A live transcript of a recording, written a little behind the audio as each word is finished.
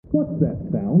What's that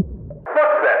sound?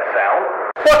 What's that sound?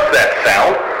 What's that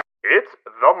sound? It's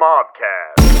the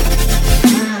Mobcast.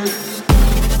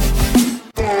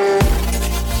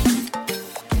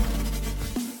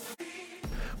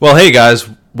 Well, hey guys,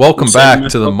 welcome back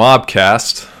to the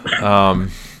Mobcast. I don't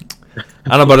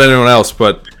know about anyone else,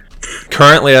 but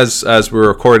currently, as we're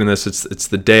recording this, it's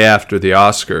the day after the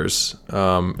Oscars.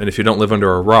 And if you don't live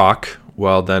under a rock,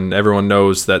 well, then everyone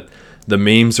knows that the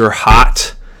memes are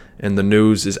hot, and the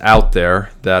news is out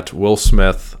there that Will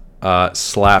Smith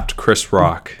slapped Chris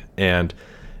Rock, and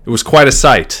it was quite a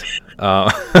sight.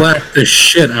 Slapped the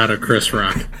shit out of Chris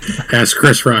Rock, as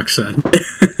Chris Rock said.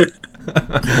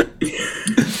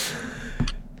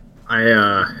 I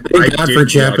God did for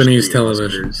watch Japanese the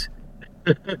television. Oscars,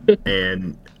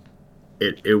 and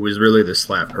it was really the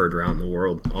slap heard around the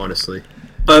world, honestly.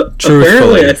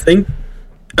 Apparently,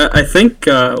 I think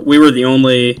we were the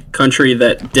only country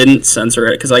that didn't censor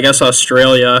it, because I guess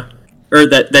Australia, or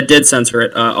that did censor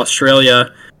it.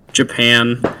 Australia,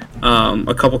 Japan,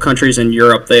 a couple countries in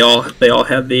Europe, they all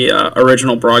had the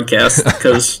original broadcast,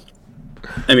 because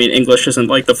I mean English isn't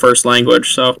like the first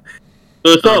language, so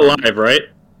it's not live, right?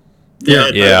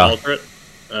 Yeah. Alter it?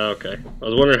 Oh, okay. I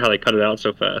was wondering how they cut it out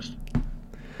so fast.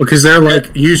 Because they're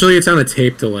like, usually it's on a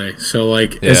tape delay, so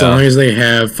like as long as they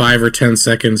have 5 or 10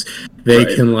 seconds,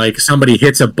 they can like, somebody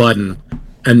hits a button,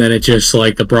 and then it just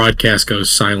like the broadcast goes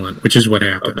silent, which is what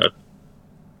happened. Okay.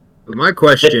 But my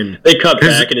question... They cut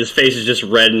back and his face is just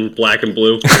red and black and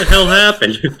blue. What the hell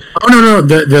happened? Oh no,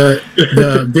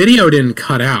 the video didn't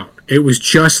cut out. It was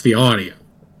just the audio.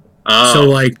 Oh. So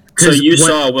like, so you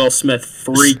saw Will Smith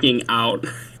freaking out.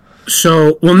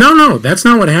 So, well, no, that's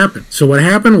not what happened. So what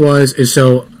happened was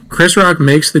Chris Rock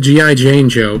makes the G.I. Jane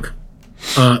joke.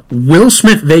 Will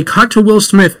Smith, they cut to Will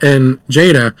Smith and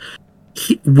Jada.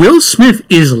 Will Smith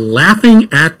is laughing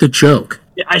at the joke.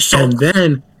 Yeah, I saw. And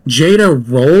then Jada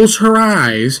rolls her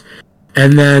eyes,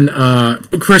 and then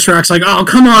Chris Rock's like, "Oh,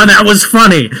 come on, that was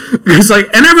funny." He's like,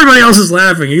 and everybody else is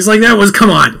laughing. He's like,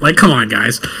 come on,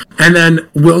 guys. And then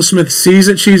Will Smith sees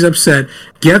that she's upset,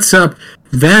 gets up.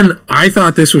 Then I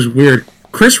thought this was weird.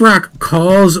 Chris Rock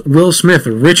calls Will Smith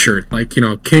Richard, like,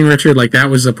 King Richard, like that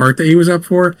was the part that he was up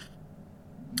for.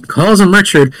 Calls him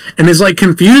Richard and is like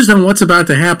confused on what's about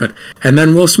to happen. And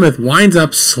then Will Smith winds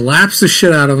up, slaps the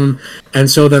shit out of him. And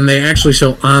so then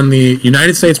so on the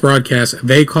United States broadcast,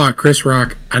 they caught Chris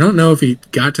Rock. I don't know if he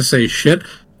got to say shit,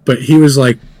 but he was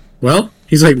like,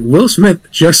 he's like, Will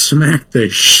Smith just smacked the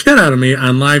shit out of me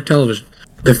on live television.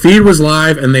 The feed was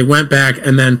live, and they went back,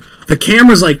 and then the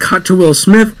cameras like cut to Will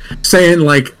Smith saying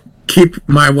like, "Keep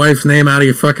my wife's name out of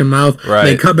your fucking mouth." Right.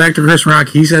 They cut back to Chris Rock.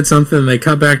 He said something. And they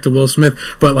cut back to Will Smith,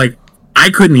 but like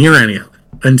I couldn't hear any of it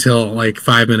until like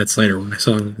 5 minutes later when I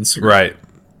saw it on Instagram. Right.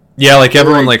 Yeah, like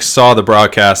everyone like saw the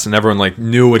broadcast and everyone like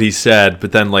knew what he said,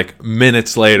 but then like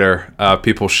minutes later,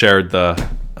 people shared the.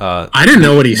 I didn't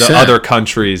know what he said. The other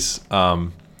countries,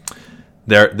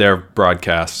 their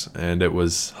broadcasts, and it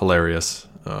was hilarious.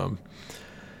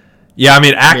 Yeah, I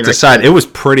mean, act aside, it was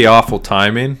pretty awful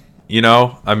timing.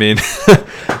 I mean,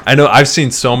 I know I've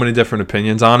seen so many different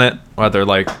opinions on it. Whether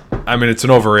it's an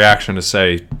overreaction to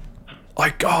say,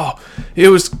 like, oh,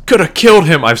 it could have killed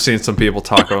him. I've seen some people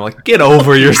talk about like, get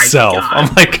over yourself.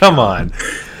 I'm like, come on.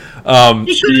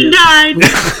 He should have died.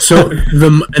 So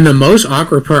the most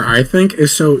awkward part I think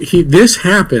is this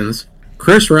happens.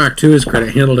 Chris Rock, to his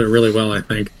credit, handled it really well, I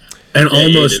think, and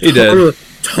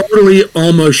totally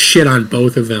almost shit on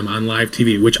both of them on live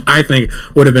TV, which I think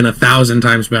would have been 1,000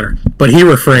 times better. But he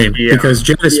refrained because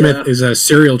Jada Smith is a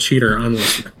serial cheater on Will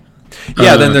Smith.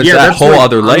 Yeah, then there's that whole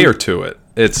other layer to it.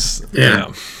 It's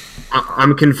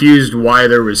I'm confused why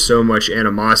there was so much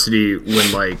animosity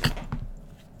when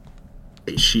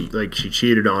she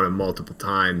cheated on him multiple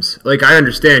times. Like, I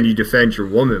understand you defend your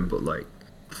woman, but like,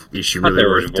 is she really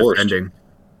worth defending?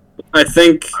 I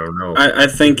think I don't know. I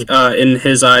think in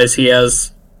his eyes he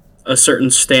has a certain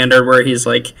standard where he's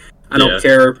like, I don't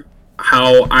care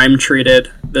how I'm treated.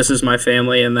 This is my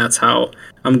family, and that's how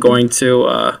I'm going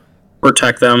to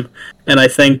protect them. And I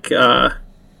think I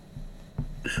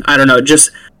don't know, just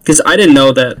because I didn't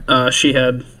know that she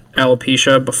had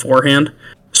alopecia beforehand.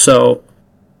 So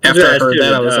after I heard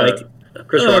that, I was like,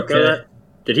 Chris Rock know that?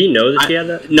 Did he know that she had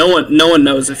that? No one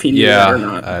knows if he knew that or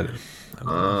not.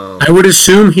 I would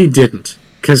assume he didn't,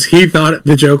 because he thought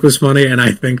the joke was funny, and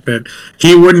I think that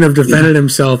he wouldn't have defended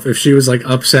himself if she was like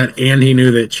upset and he knew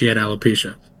that she had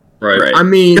alopecia. Right. I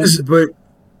mean, but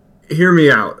hear me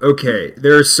out. Okay,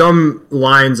 there are some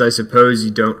lines I suppose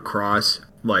you don't cross,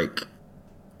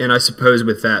 and I suppose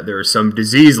with that there are some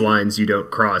disease lines you don't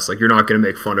cross. Like, you're not going to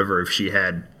make fun of her if she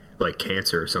had like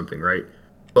cancer or something, right?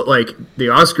 But like the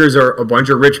Oscars are a bunch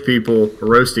of rich people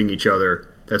roasting each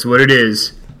other. That's what it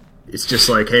is. It's just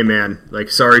like, hey man, like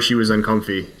sorry she was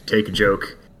uncomfy. Take a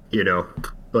joke, you know.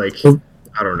 Like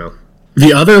I don't know.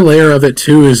 The other layer of it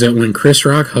too is that when Chris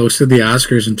Rock hosted the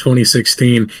Oscars in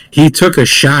 2016, he took a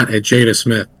shot at Jada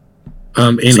Smith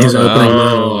in his opening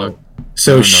monologue.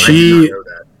 So she,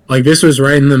 like, this was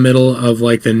right in the middle of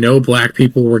like the no black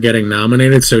people were getting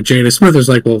nominated. So Jada Smith was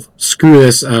like, well, screw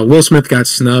this. Will Smith got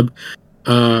snubbed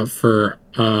for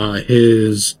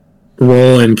his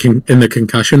role in the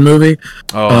Concussion movie.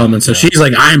 And so she's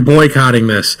like, I'm boycotting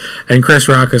this. And Chris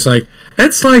Rock is like,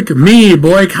 it's like me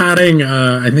boycotting,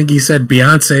 I think he said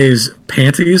Beyonce's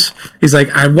panties. He's like,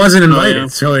 I wasn't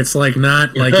invited, so it's like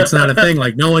not like it's not a thing.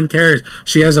 Like no one cares.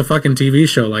 She has a fucking TV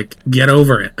show. Like get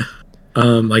over it.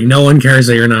 Like no one cares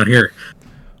that you're not here.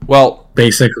 Well,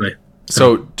 basically.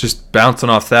 So just bouncing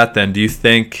off that, then, do you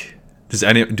think do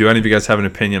any of you guys have an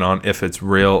opinion on if it's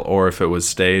real or if it was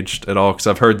staged at all? Because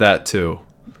I've heard that too.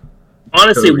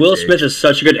 Honestly, Will Smith is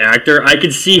such a good actor. I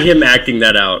could see him acting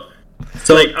that out.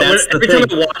 So like every time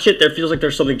I watch it, there feels like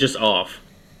there's something just off.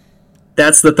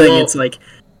 That's the thing. Well, it's like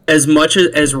as much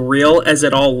as real as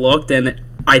it all looked, and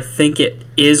I think it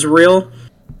is real.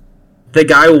 The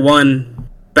guy won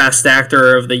Best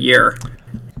Actor of the Year.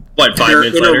 What, 5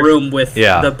 minutes in later? A room with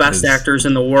the best actors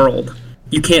in the world.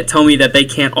 You can't tell me that they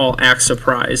can't all act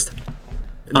surprised.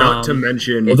 Not to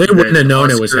mention, well, they wouldn't have known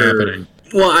it was happening.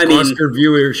 Well, I mean, Oscar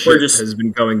viewership has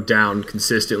been going down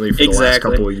consistently for the last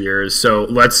couple of years. So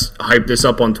let's hype this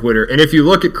up on Twitter. And if you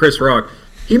look at Chris Rock,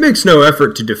 he makes no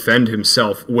effort to defend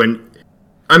himself.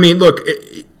 I mean, look,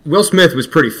 Will Smith was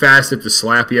pretty fast at the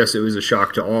slap. Yes, it was a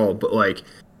shock to all, but like,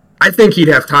 I think he'd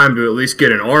have time to at least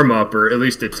get an arm up or at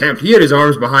least attempt. He had his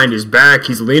arms behind his back.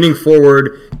 He's leaning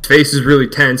forward. His face is really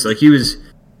tense. Like it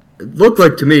looked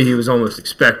like to me he was almost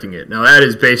expecting it. Now that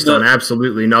is based on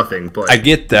absolutely nothing, but I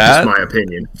get that. That's my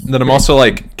opinion. Then I'm also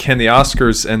like, can the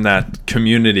Oscars and that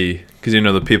community, because you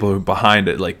know the people who are behind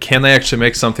it, like, can they actually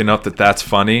make something up that's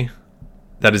funny?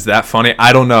 That is that funny?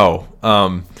 I don't know.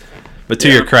 But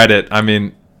to your credit, I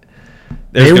mean,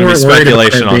 there's going to be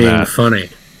speculation on that. Funny.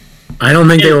 I don't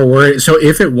think they were worried. So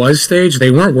if it was staged,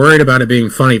 they weren't worried about it being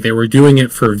funny. They were doing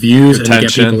it for views and to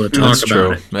get people to talk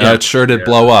about it. Yeah, it sure did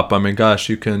blow up. I mean, gosh,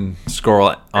 you can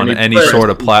scroll on any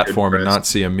sort of platform and not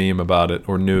see a meme about it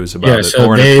or news about it. So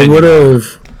or they would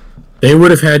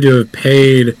have had to have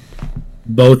paid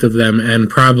both of them and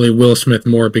probably Will Smith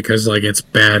more because like it's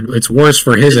bad. It's worse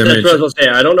for his image. That's what I was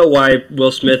gonna say. I don't know why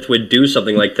Will Smith would do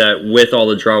something like that with all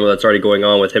the drama that's already going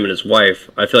on with him and his wife.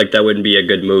 I feel like that wouldn't be a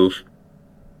good move.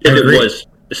 If it was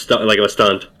like a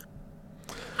stunt.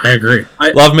 I agree.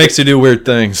 Love makes you do weird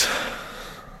things.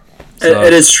 So.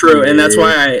 It is true, and that's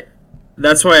why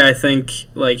I think,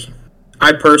 like,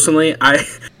 I personally,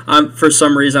 I'm for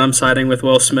some reason I'm siding with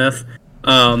Will Smith.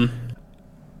 But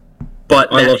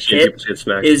that hit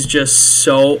is just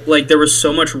so, like, there was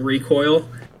so much recoil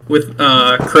with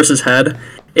Chris's head.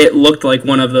 It looked like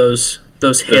one of those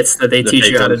hits that they teach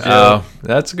you how to do. Oh,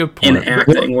 that's a good point. In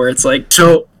acting, where it's like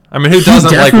I mean, who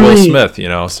doesn't like Will Smith, you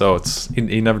know? So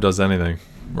he never does anything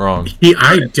wrong.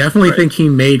 I definitely think he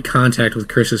made contact with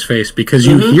Chris's face because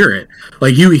you hear it.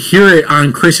 Like, you hear it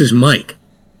on Chris's mic.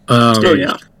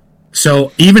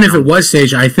 So even if it was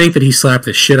staged, I think that he slapped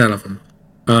the shit out of him.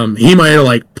 He might have,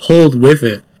 like, pulled with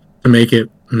it to make it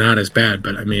not as bad.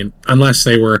 But, I mean, unless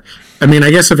they were... I mean,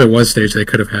 I guess if it was staged, they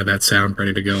could have had that sound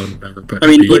ready to go and whatever. But I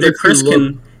mean, either Chris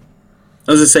can...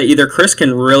 I was going to say, either Chris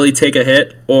can really take a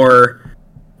hit or...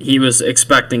 he was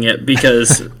expecting it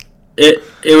because it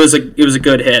was a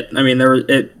good hit. I mean,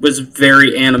 it was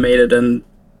very animated and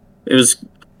it was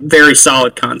very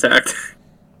solid contact.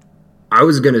 I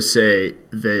was gonna say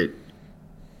that,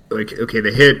 like, okay,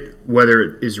 the hit, whether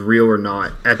it is real or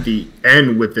not, at the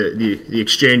end with the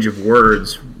exchange of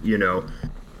words, you know.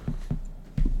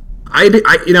 I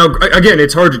you know, again,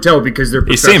 it's hard to tell because they're.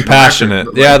 He seemed passionate.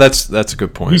 Actors, yeah, that's a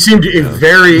good point. He seemed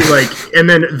very like, and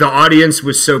then the audience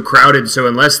was so crowded. So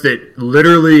unless that,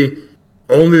 literally,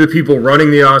 only the people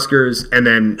running the Oscars and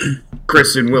then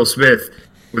Chris and Will Smith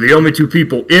were the only two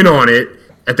people in on it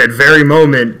at that very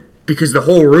moment because the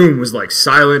whole room was like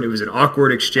silent. It was an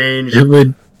awkward exchange.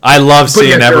 I love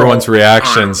seeing everyone's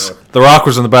reactions. The Rock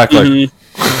was in the back like.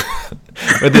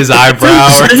 With his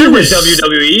eyebrow. This is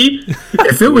WWE.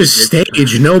 If it was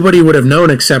staged, nobody would have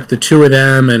known except the two of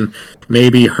them and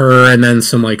maybe her and then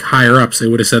some like higher ups. They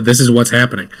would have said, "This is what's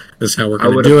happening. This is how we're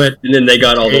going to do it." And then they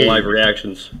got all the live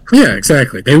reactions. Yeah,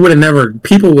 exactly. They would have never.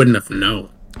 People wouldn't have known.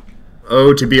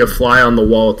 Oh, to be a fly on the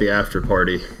wall at the after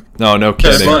party. No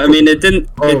kidding. Well, I mean, it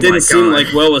didn't seem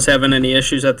like Will was having any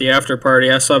issues at the after party.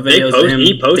 I saw videos of him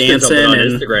he posted dancing something on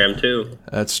and Instagram too.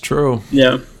 That's true.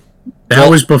 Yeah. That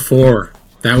was before.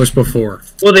 Well,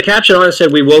 the caption on it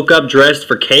said, "We woke up dressed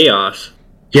for chaos."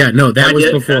 Yeah, no, that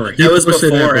was before. That was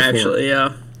before, actually.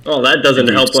 Yeah. Oh, that doesn't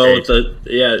help well with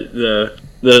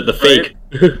the fake.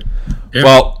 Yeah.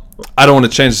 Well, I don't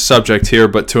want to change the subject here,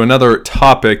 but to another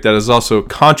topic that is also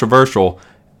controversial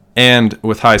and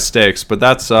with high stakes, but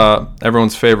that's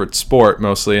everyone's favorite sport,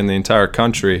 mostly in the entire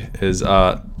country, is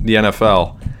the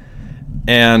NFL.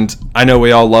 And I know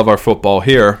we all love our football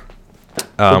here.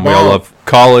 We all love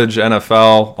college,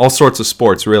 NFL, all sorts of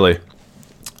sports, really.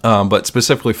 But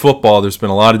specifically football, there's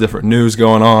been a lot of different news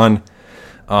going on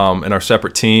in our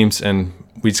separate teams, and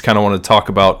we just kind of want to talk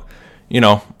about,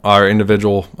 our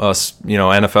individual,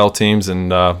 NFL teams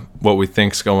and what we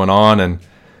think's going on and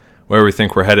where we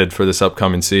think we're headed for this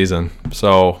upcoming season.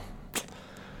 So,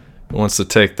 who wants to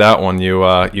take that one? You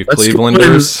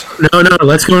Clevelanders? No.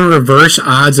 Let's go in reverse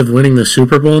odds of winning the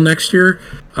Super Bowl next year.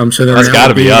 So that's got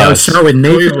to be us. Start with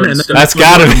Nathan, and then that's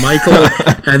got to be Michael,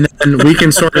 and then we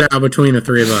can sort it out between the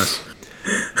three of us.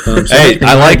 Hey,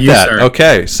 I like that. Start.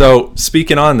 Okay, so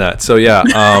speaking on that,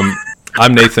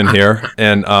 I'm Nathan here,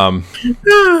 and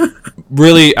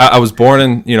really, I was born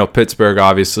in Pittsburgh,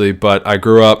 obviously, but I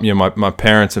grew up. My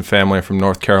parents and family are from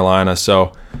North Carolina,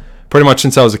 so pretty much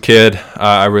since I was a kid,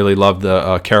 I really loved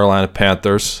the Carolina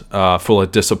Panthers. Full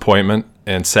of disappointment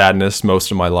and sadness most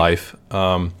of my life,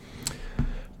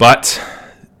 but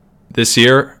this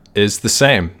year is the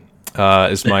same.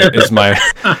 Is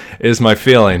my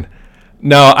feeling.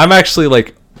 No, I'm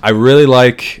actually I really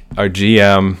like our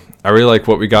GM. I really like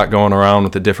what we got going around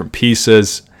with the different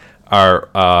pieces,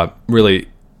 our really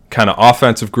kind of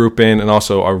offensive grouping, and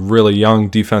also our really young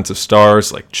defensive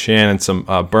stars like Chin and some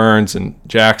Burns and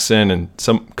Jackson and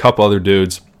some couple other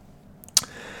dudes.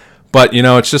 But,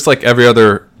 it's just like every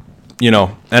other,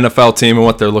 NFL team and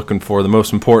what they're looking for. The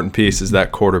most important piece is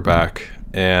that quarterback.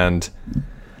 And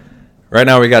right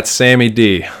now we got Sammy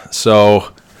D.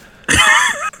 So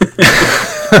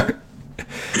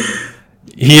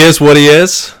he is what he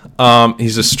is.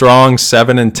 He's a strong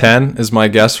 7-10 is my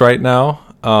guess right now.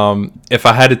 If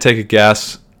I had to take a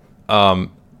guess, I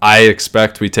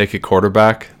expect we take a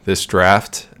quarterback this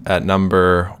draft at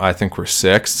number, I think we're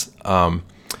 6th.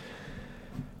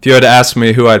 If you had to ask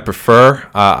me who I'd prefer,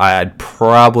 I'd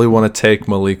probably want to take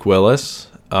Malik Willis.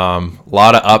 A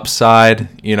lot of upside,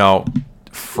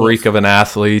 freak of an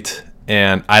athlete,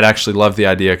 and I'd actually love the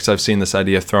idea because I've seen this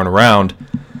idea thrown around.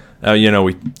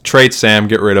 We trade Sam,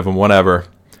 get rid of him, whatever.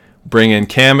 Bring in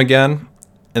Cam again,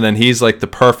 and then he's like the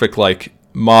perfect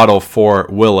model for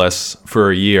Willis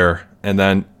for a year, and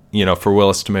then for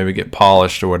Willis to maybe get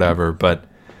polished or whatever. But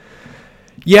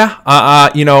yeah,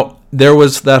 there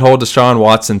was that whole Deshaun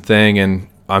Watson thing, and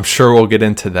I'm sure we'll get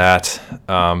into that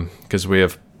because we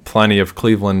have plenty of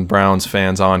Cleveland Browns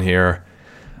fans on here.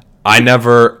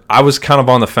 I was kind of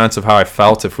on the fence of how I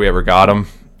felt if we ever got him.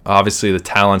 Obviously the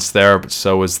talent's there, but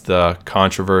so was the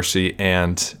controversy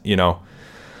and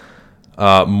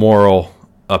moral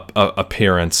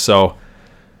appearance. So,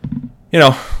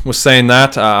 was saying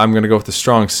that I'm going to go with the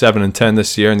strong 7-10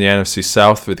 this year in the NFC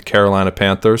South with the Carolina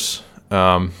Panthers.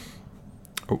 I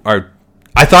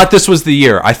thought this was the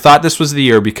year.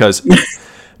 Because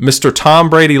Mr. Tom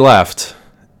Brady left,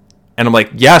 and I'm like,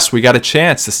 yes, we got a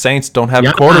chance. The Saints don't have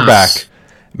a quarterback.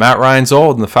 Matt Ryan's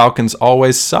old, and the Falcons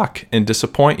always suck and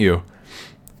disappoint you.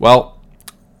 Well,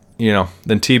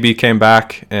 then TB came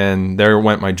back, and there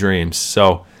went my dreams.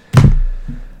 So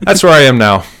that's where I am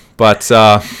now. But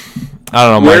I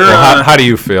don't know, Michael. How do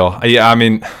you feel? Yeah, I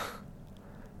mean,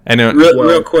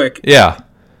 real quick. Yeah,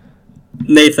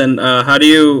 Nathan, how do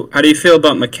you feel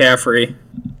about McCaffrey?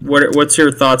 What's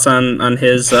your thoughts on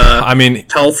his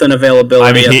health and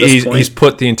availability? At this point? He's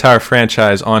put the entire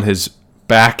franchise on his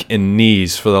back and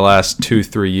knees for the last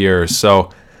 2-3 years.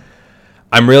 So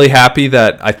I'm really happy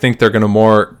that I think they're going to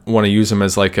more want to use him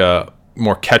as a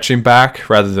more catching back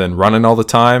rather than running all the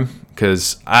time,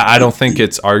 because I don't think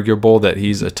it's arguable that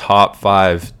he's a top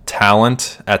 5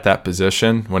 talent at that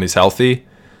position when he's healthy.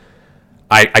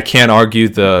 I can't argue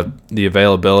the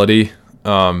availability,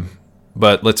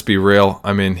 but let's be real.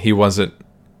 I mean, he wasn't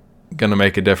going to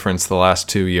make a difference the last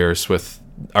 2 years with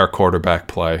our quarterback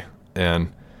play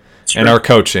and our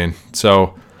coaching.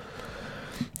 So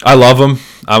I love him.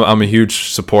 I'm a huge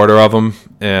supporter of him,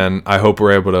 and I hope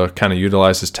we're able to kind of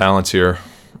utilize his talents here.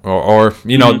 Or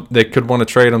they could want to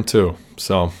trade him too.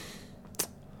 So,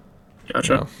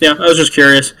 gotcha. Yeah, I was just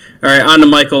curious. All right, on to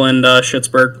Michael and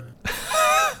Schittsburg.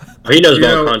 He knows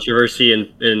about controversy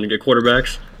in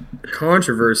quarterbacks.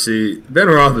 controversy. Ben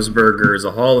Roethlisberger is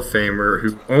a Hall of Famer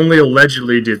who only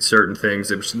allegedly did certain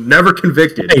things and was never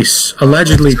convicted. Twice.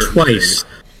 Allegedly twice.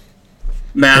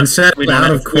 Matt, we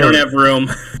don't have room.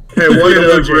 Hey, what did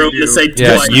have OJ room do? to say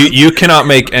Yeah, twice. you cannot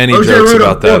make any OJ jokes wrote a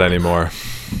about that book. anymore.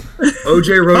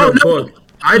 OJ wrote a book.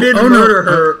 I didn't Oh, no. murder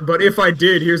her, but if I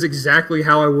did, here's exactly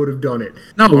how I would have done it.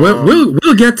 No,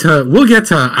 we'll get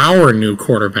to our new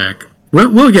quarterback.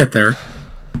 We'll get there.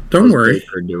 Don't How's worry.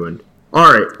 Baker doing?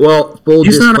 All right. Well, full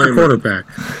He's not disclaimer. our quarterback.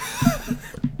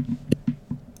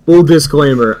 Full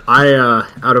disclaimer.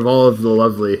 Out of all of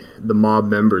the mob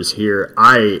members here,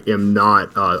 I am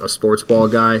not a sports ball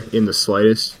guy in the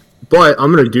slightest. But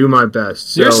I'm gonna do my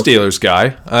best. So, You're a Steelers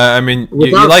guy. I mean, you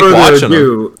without like further watching them.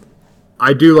 ado,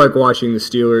 I do like watching the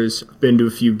Steelers. Been to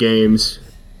a few games.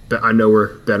 But I know where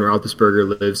Ben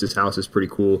Roethlisberger lives. His house is pretty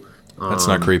cool. That's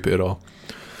not creepy at all.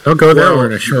 Don't go there Well-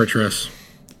 wearing a short dress.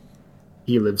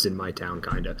 He lives in my town,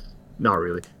 kind of. Not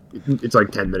really. It's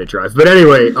like 10-minute drive. But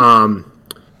anyway,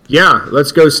 yeah,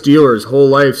 let's go Steelers. Whole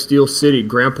life, Steel City.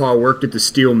 Grandpa worked at the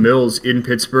steel mills in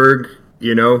Pittsburgh.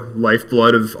 You know,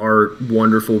 lifeblood of our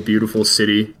wonderful, beautiful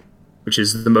city, which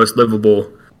is the most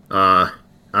livable. I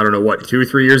don't know what, 2 or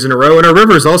 3 years in a row, and our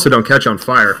rivers also don't catch on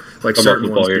fire like certain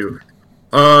ones do.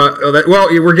 Well,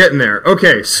 we're getting there.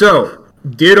 Okay, so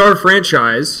did our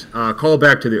franchise, call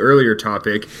back to the earlier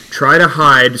topic, try to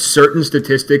hide certain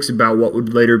statistics about what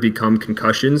would later become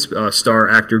concussions? Star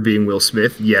actor being Will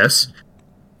Smith, yes.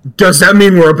 Does that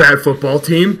mean we're a bad football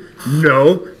team?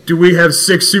 No. Do we have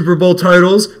 6 Super Bowl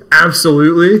titles?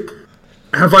 Absolutely.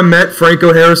 Have I met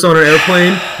Franco Harris on an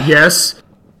airplane? Yes.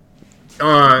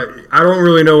 I don't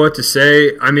really know what to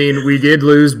say. I mean, we did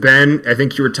lose Ben. I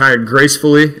think he retired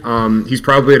gracefully. He's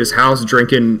probably at his house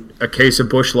drinking a case of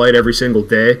Busch Light every single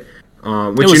day. Which,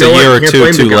 It was you know a year what? or Can't two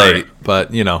blame the too guy. late,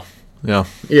 but Yeah.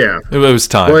 it was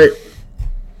time. But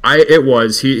it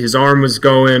was. His arm was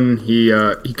going. He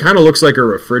kind of looks like a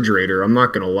refrigerator. I'm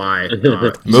not gonna lie. He's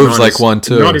Moves not like as- one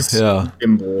too. Not as Yeah.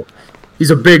 nimble. He's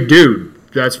a big dude.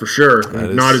 That's for sure.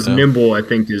 That Not is, as yeah. nimble, I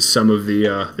think, as some of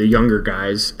the younger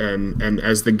guys. And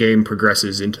as the game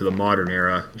progresses into the modern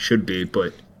era, it should be.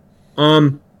 But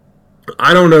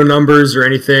I don't know numbers or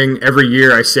anything. Every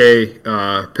year I say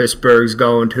Pittsburgh's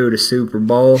going to the Super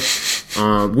Bowl.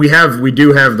 We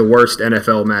do have the worst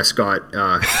NFL mascot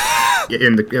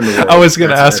in the world. I was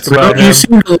gonna ask about You him.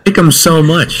 seem to like him so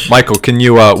much. Michael, can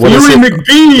you what is Steely it?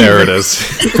 McBeam. There it is.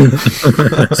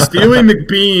 Steely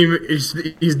McBeam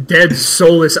is dead,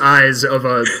 soulless eyes of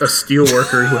a steel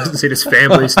worker who hasn't seen his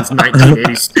family since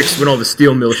 1986 when all the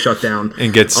steel mills shut down.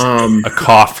 And gets a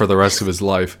cough for the rest of his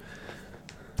life.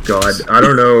 God, I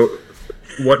don't know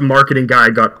what marketing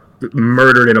guy got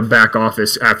murdered in a back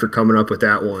office after coming up with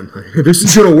that one. This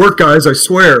is gonna work, guys, I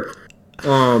swear.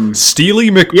 Steely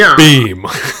McBeam.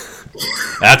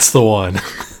 That's the one.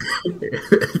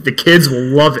 The kids will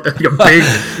love it. Like a big,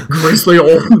 grizzly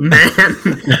old man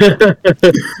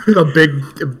with a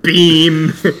big beam.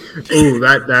 Ooh,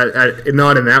 that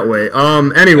not in that way.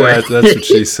 Anyway, That's what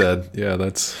she said. Yeah,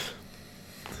 that's.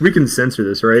 we can censor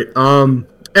this, right?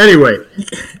 Anyway,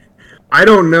 I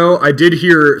don't know. I did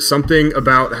hear something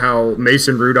about how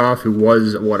Mason Rudolph, who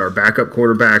was our backup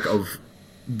quarterback of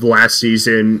last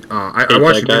season, I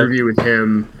watched an interview with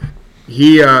him.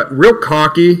 He real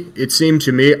cocky, it seemed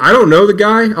to me. I don't know the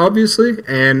guy, obviously,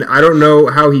 and I don't know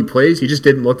how he plays. He just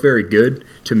didn't look very good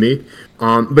to me.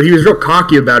 But he was real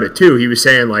cocky about it too. He was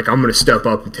saying like, "I'm going to step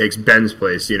up and take Ben's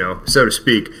place," so to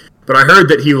speak. But I heard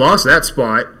that he lost that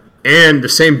spot. And the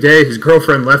same day, his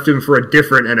girlfriend left him for a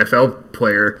different NFL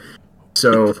player.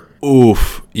 So,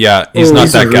 Oof. Yeah, he's not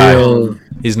he's that a guy. real-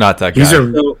 He's not that guy. He's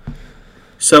a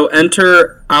So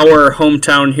enter our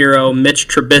hometown hero, Mitch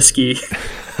Trubisky.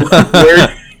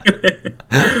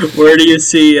 Where do you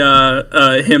see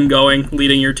him going,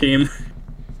 leading your team?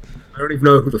 I don't even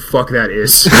know who the fuck that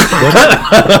is.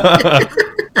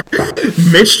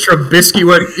 Mitch Trubisky,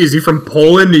 what is he from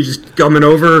Poland? He's just coming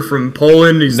over from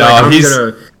Poland. He's No, like, I'm he's-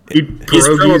 gonna eat He's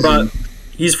from pierogies about and-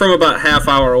 he's from about half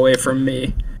hour away from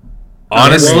me.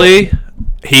 Honestly,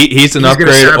 he's an He's gonna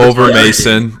upgrade sabotage over our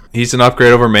Mason. He's an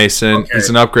upgrade over Mason. Okay. He's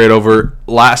an upgrade over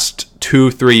last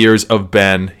 2-3 years of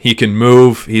Ben. He can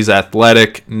move. He's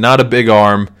athletic. Not a big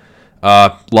arm.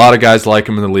 A lot of guys like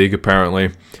him in the league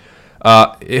apparently.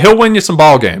 He'll win you some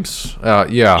ball games.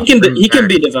 Yeah. He can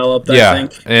be developed. I Yeah,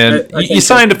 think. and I you think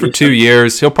signed that him for could be 2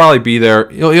 years. He'll probably be there.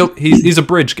 He's a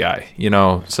bridge guy,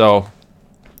 So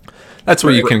that's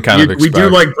what you can kind of we expect. do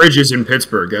like bridges in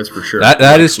Pittsburgh, that's for sure.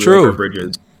 That is We like true. our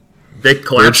bridges. They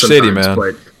collapse Bridge City, sometimes, man.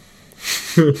 but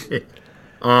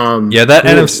Yeah, that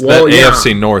Well, NFC, well, that yeah.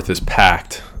 AFC North is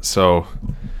packed. So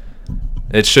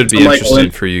It should be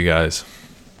interesting for you guys.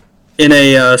 In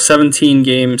a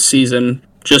 17-game season,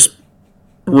 just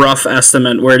rough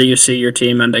estimate, where do you see your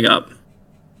team ending up?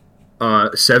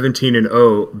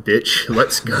 17-0, bitch.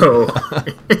 Let's go.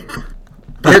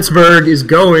 Pittsburgh is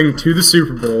going to the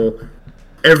Super Bowl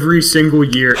every single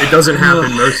year. It doesn't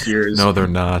happen most years. No, they're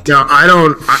not. No, I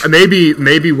don't.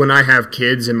 Maybe when I have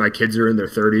kids and my kids are in their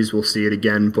 30s, we'll see it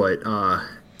again. But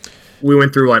we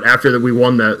went through after that we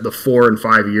won the 4 and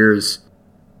 5 years.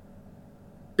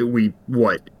 It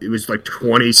was like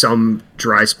 20 some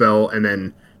dry spell, and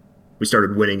then we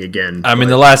started winning again. I mean,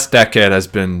 the last decade has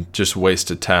been just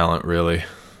wasted talent, really.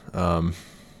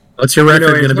 What's your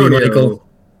record going to be, Michael?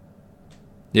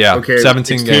 Yeah, okay,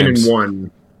 17 games.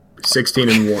 16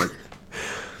 and 1.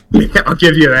 Yeah, I'll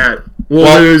give you that.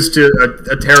 We'll lose to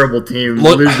a terrible team.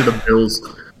 We'll lose to the Bills.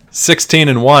 16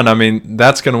 and 1. I mean,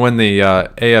 that's going to win the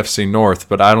AFC North,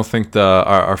 but I don't think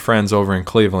our friends over in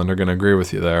Cleveland are going to agree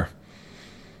with you there.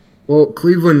 Well,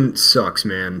 Cleveland sucks,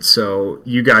 man. So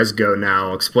you guys go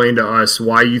now. Explain to us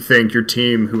why you think your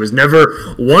team, who has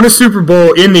never won a Super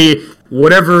Bowl in the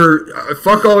whatever,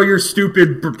 fuck all your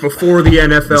stupid before the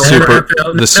NFL.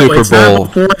 The Super Bowl.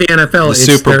 Before the NFL. The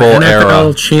Super Bowl NFL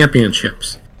era.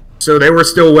 Championships. So they were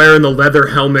still wearing the leather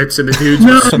helmets, and the dudes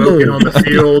were smoking on the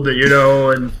field,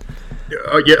 and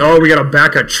we got to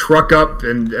back a truck up,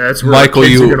 and that's where Michael,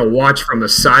 kids are going to watch from the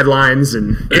sidelines.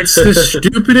 And it's the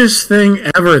stupidest thing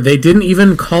ever. They didn't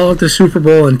even call it the Super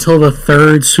Bowl until the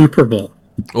 3rd Super Bowl.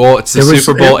 Well, it's the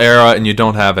Super Bowl era, and you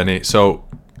don't have any. So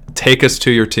take us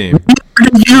to your team.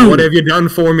 What have you done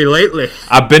for me lately?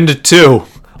 I've been to 2.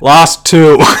 Lost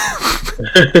 2.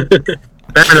 Fair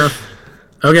enough.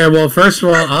 Okay, well, first of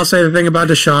all, I'll say the thing about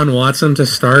Deshaun Watson to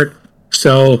start.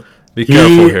 So be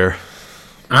careful here.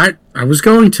 I was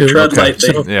going to. Tread lightly.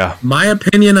 So yeah. My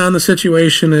opinion on the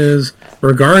situation is,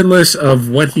 regardless of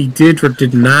what he did or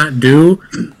did not do,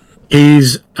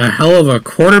 he's a hell of a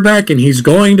quarterback, and he's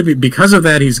going to be, because of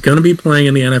that, he's going to be playing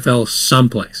in the NFL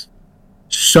someplace.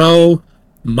 So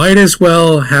might as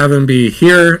well have him be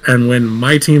here and win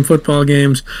my team football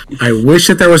games. I wish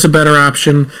that there was a better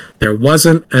option. There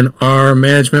wasn't, and our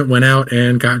management went out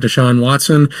and got Deshaun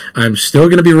Watson. I'm still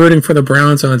going to be rooting for the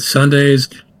Browns on Sundays.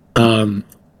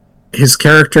 His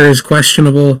character is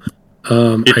questionable.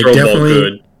 I definitely,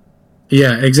 good.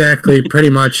 Yeah, exactly,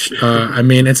 pretty much. I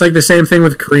mean, it's like the same thing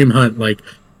with Kareem Hunt.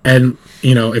 And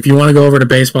if you want to go over to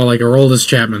baseball, like Aroldis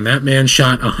Chapman, that man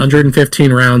shot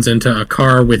 115 rounds into a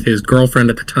car with his girlfriend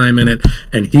at the time in it,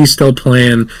 and he's still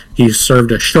playing. He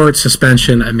served a short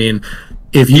suspension. I mean,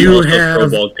 if you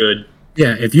have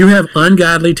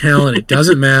ungodly talent, it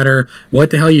doesn't matter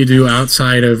what the hell you do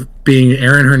outside of being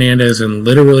Aaron Hernandez and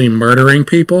literally murdering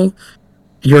people.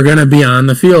 You're going to be on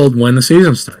the field when the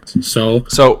season starts. So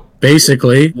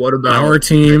basically, what about our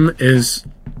team is?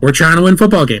 We're trying to win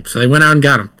football games, so they went out and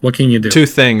got him. What can you do? 2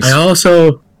 things. I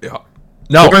also, for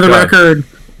the record,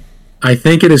 I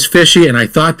think it is fishy, and I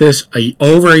thought this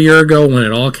over a year ago when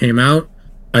it all came out.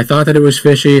 I thought that it was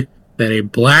fishy that a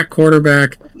black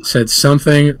quarterback said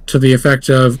something to the effect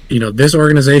of, this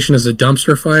organization is a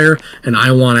dumpster fire, and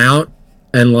I want out.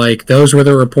 And, those were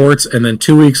the reports, and then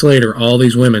 2 weeks later, all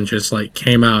these women just,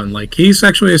 came out and, he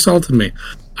sexually assaulted me.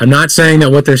 I'm not saying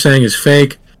that what they're saying is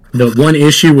fake. The one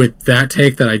issue with that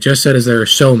take that I just said is there are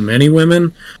so many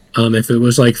women. If it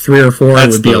was 3 or 4, it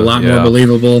would be a lot more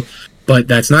believable. But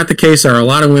that's not the case. There are a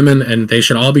lot of women, and they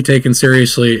should all be taken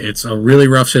seriously. It's a really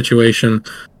rough situation.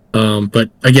 But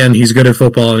again, he's good at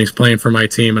football, and he's playing for my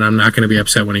team, and I'm not going to be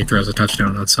upset when he throws a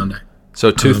touchdown on Sunday. So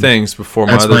 2 things before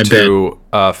my other 2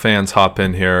 fans hop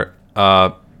in here.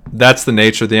 That's the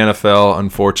nature of the NFL,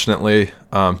 unfortunately,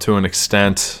 to an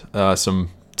extent. Some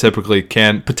typically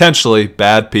potentially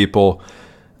bad people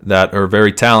that are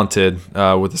very talented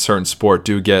with a certain sport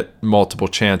do get multiple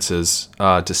chances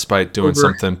despite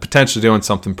potentially doing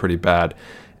something pretty bad.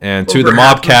 And the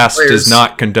Mobcast does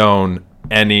not condone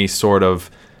any sort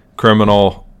of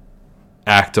criminal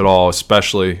act at all,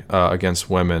 especially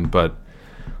against women. But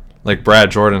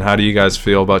Brad, Jordan, how do you guys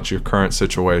feel about your current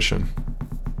situation?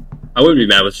 I wouldn't be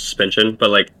mad with suspension, but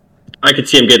I could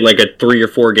see him getting a 3 or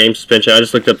 4 game suspension. I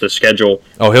just looked up the schedule.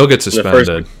 Oh, he'll get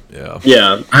suspended. Yeah.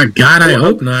 God, I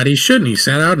hope not. He shouldn't. He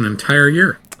sat out an entire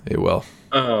year. He will.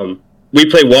 We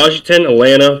play Washington,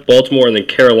 Atlanta, Baltimore, and then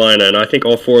Carolina, and I think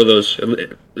all 4 of those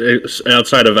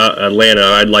outside of Atlanta,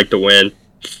 I'd like to win.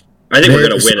 I think we're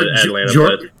going to win at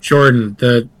Atlanta. Jordan,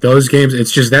 those games,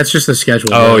 that's just the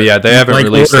schedule. Oh, yeah, they haven't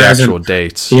released the actual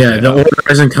dates. Yeah, the order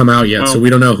hasn't come out yet, so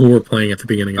we don't know who we're playing at the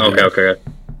beginning of the Okay.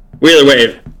 Well, either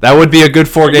way, that would be a good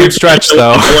 4-game stretch,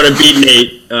 though. I want to beat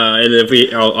Nate, and if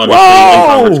we obviously in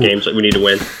conference games, we need to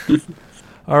win.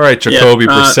 All right, Jacoby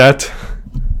Brissett.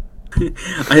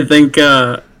 I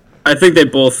think they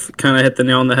both kind of hit the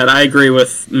nail on the head. I agree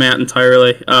with Matt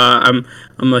entirely. I'm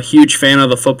a huge fan of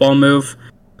the football move.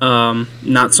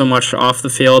 Not so much off the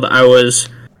field. I was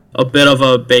a bit of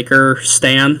a Baker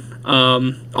stan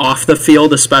off the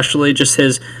field, especially just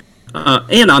his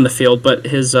and on the field, but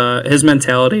his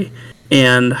mentality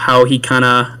and how he kind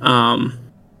of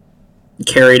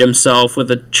carried himself with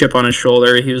a chip on his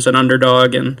shoulder. He was an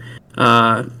underdog, and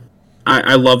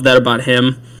I love that about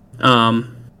him.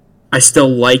 I still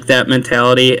like that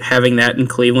mentality, having that in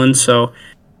Cleveland. So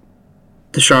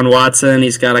Deshaun Watson,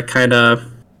 he's got to kind of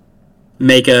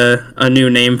make a new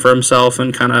name for himself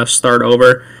and kind of start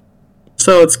over.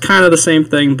 So it's kind of the same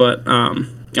thing, but I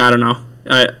don't know.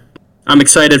 I'm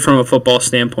excited from a football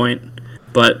standpoint,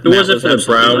 but who was it for the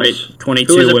Browns? Right.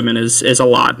 22 women is a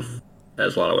lot.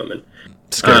 That's a lot of women.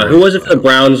 Who was it for the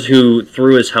Browns who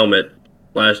threw his helmet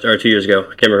 2 years ago?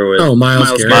 I can't remember who it was. Oh,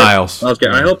 Miles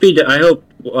Garrett. I hope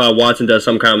Watson does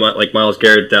some kind of like Myles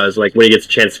Garrett does. Like when he gets a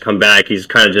chance to come back, he's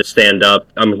kind of just stand up.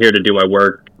 I'm here to do my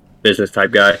work, business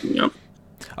type guy. Yep.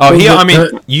 Oh,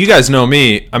 you guys know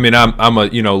me. I mean, I'm a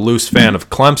loose fan of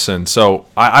Clemson, so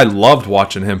I loved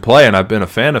watching him play, and I've been a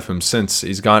fan of him since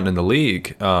he's gotten in the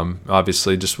league.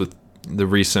 Obviously, just with the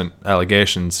recent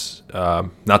allegations,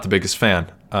 not the biggest fan.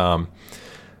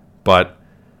 But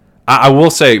I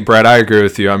will say, Brett, I agree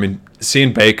with you. I mean,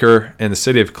 seeing Baker in the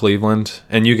city of Cleveland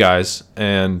and you guys,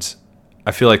 and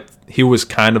I feel like he was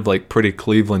kind of like pretty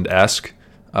Cleveland-esque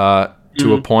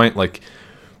to a point. Like,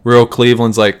 real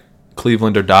Cleveland's like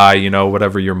Cleveland or die,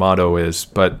 whatever your motto is.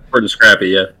 But pretty scrappy,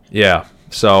 yeah. Yeah.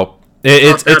 So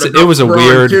it was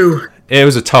it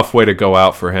was a tough way to go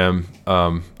out for him.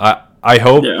 I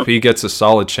hope he gets a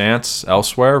solid chance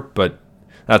elsewhere, but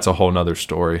that's a whole nother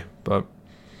story. But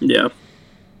yeah.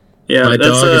 My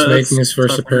dog is making his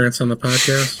first appearance on the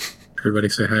podcast. Everybody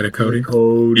say hi to Cody.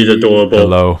 He's adorable.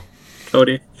 Hello,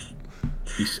 Cody.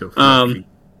 He's so funny.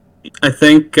 I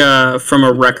think from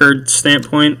a record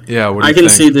standpoint, I can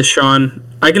see Deshaun.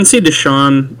 I can see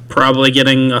Deshaun probably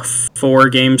getting a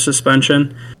 4-game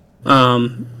suspension. So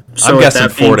I'm guessing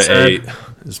 4 to 8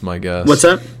 is my guess. What's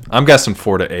that? I'm guessing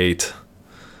 4 to 8.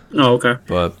 Oh, okay.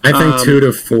 But I think 2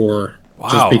 to 4,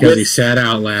 just Wow. because he sat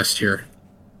out last year.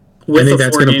 With I think the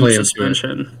that's gonna 4-game play into it.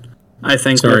 suspension, I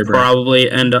think Sorry, we'll Brad.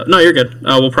 probably end up. No, you're good.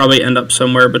 We'll probably end up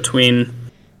somewhere between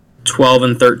 12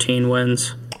 and 13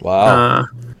 wins. wow.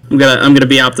 I'm gonna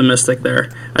be optimistic there.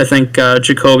 I think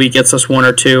Jacoby gets us 1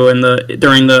 or 2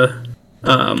 during the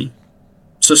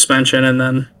suspension, and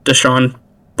then Deshaun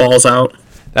balls out.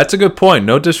 That's a good point.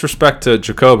 No disrespect to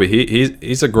Jacoby.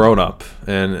 He's a grown up,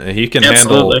 and he can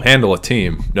handle a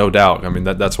team, no doubt. I mean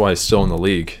that's why he's still in the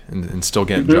league and still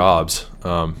getting jobs.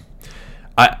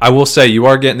 I will say you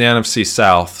are getting the NFC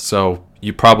South, so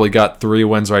you probably got 3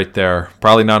 wins right there.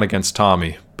 Probably not against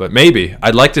Tommy, but maybe.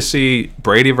 I'd like to see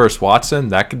Brady versus Watson.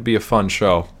 That could be a fun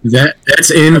show. That's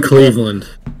in Cleveland.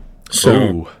 So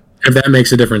Ooh. if that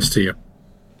makes a difference to you.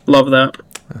 Love that.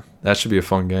 That should be a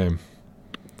fun game.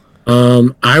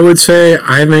 I would say,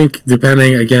 I think,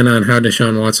 depending, again, on how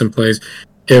Deshaun Watson plays,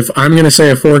 if I'm going to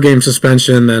say a 4-game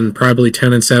suspension, then probably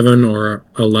 10-7 or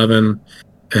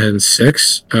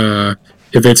 11-6.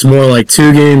 If it's more like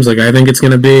 2 games, like I think it's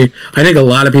going to be, I think a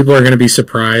lot of people are going to be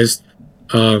surprised.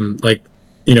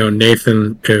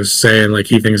 Nathan is saying like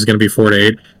he thinks it's going to be 4 to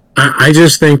 8. I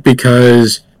just think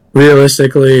because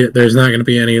realistically, there's not going to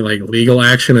be any like legal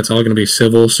action. It's all going to be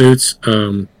civil suits.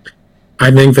 I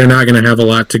think they're not going to have a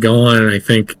lot to go on, and I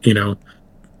think the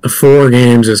 4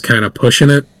 games is kind of pushing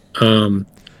it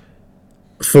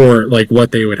for like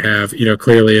what they would have.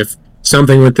 Clearly, if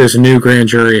something with this new grand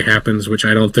jury happens, which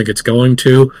I don't think it's going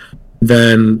to,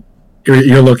 then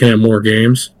you're looking at more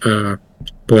games.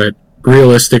 But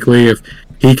realistically, if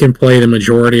he can play the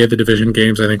majority of the division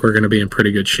games, I think we're going to be in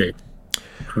pretty good shape.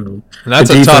 And that's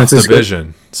a tough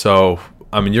division. So,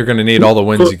 I mean, you're going to need all the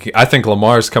wins. I think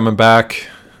Lamar's coming back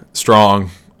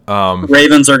strong.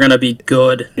 Ravens are going to be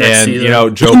good next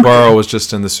season. Joe Burrow was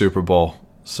just in the Super Bowl.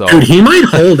 So dude, he might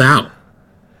hold out.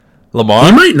 Lamar?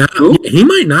 He might not. He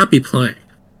might not be playing.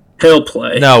 He'll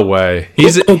play. No way.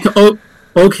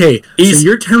 Okay. So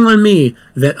you're telling me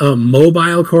that a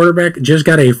mobile quarterback just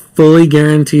got a fully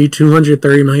guaranteed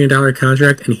 $230 million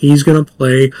contract, and he's going to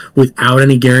play without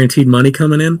any guaranteed money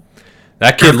coming in?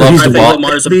 That kid loves the ball.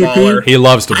 Lamar's a baller. He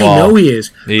loves the ball. I know he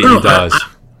is. He does.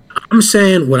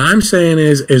 What I'm saying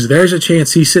is there's a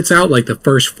chance he sits out like the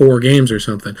first 4 games or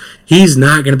something. He's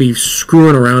not going to be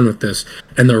screwing around with this,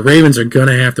 and the Ravens are going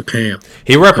to have to pay him.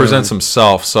 He represents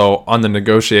himself, so on the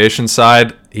negotiation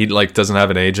side, he doesn't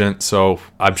have an agent, so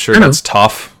I'm sure that's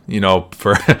tough,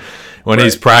 for when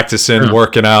he's practicing,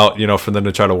 working out, for them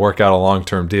to try to work out a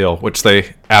long-term deal, which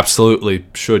they absolutely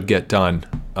should get done.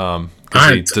 Because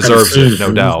he deserves it,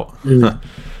 no doubt.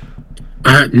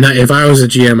 If I was a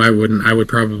GM, I wouldn't. I would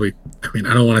probably. I mean,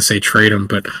 I don't want to say trade him,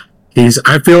 but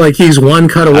I feel like he's one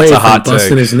cut away from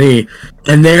busting his knee,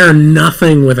 and they're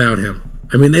nothing without him.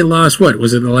 I mean, they lost what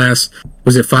was it?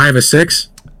 Was it 5 or 6?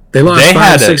 They lost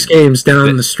 5 or 6 games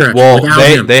down the stretch. Well,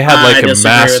 they had like a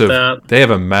massive. They have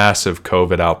a massive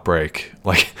COVID outbreak.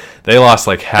 Like they lost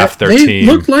like half their team.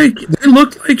 They looked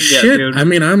like shit. Dude. I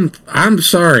mean, I'm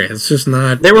sorry. It's just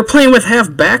not. They were playing with half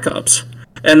backups,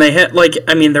 and they had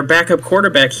their backup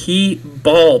quarterback. He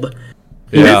balled.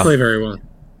 He didn't play very well.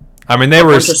 I mean, they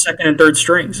were second and third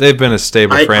strings. They've been a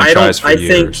stable franchise for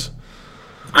years.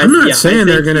 I'm not saying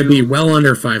they're going to be well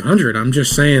under 500. I'm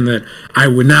just saying that I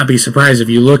would not be surprised if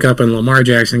you look up and Lamar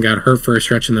Jackson got hurt for a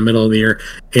stretch in the middle of the year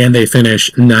and they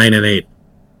finish 9-8.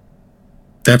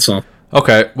 That's all.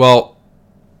 Okay, well,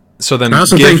 so then I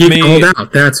also think he can hold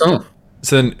out. That's all.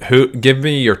 So then, give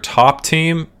me your top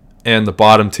team and the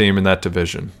bottom team in that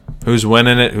division. Who's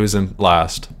winning it? Who's in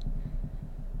last?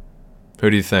 Who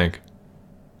do you think?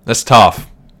 That's tough.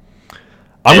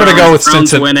 I'm going to go with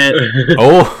Cincinnati. Win it.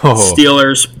 Oh,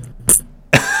 Steelers.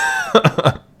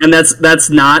 And that's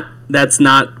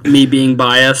not me being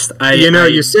biased.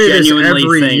 You say this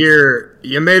every year.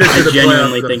 You made it to the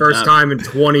playoffs the first time in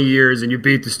 20 years, and you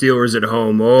beat the Steelers at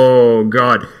home. Oh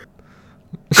God.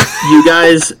 You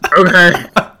guys. Okay.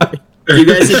 You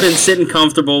guys have been sitting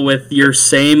comfortable with your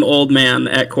same old man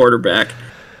at quarterback.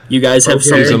 You guys have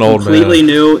something completely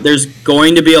new. There's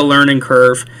going to be a learning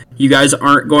curve. You guys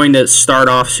aren't going to start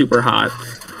off super hot.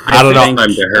 I don't know.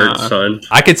 Time to hurt, son.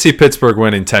 I could see Pittsburgh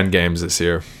winning 10 games this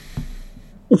year.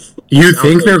 You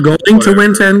think they're going to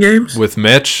win 10 games? With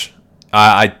Mitch?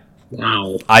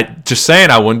 Wow. Just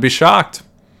saying, I wouldn't be shocked.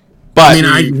 But I mean,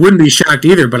 I wouldn't be shocked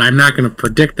either, but I'm not going to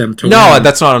predict them to win. No,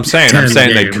 that's not what I'm saying. I'm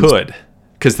saying they could.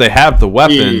 Because they have the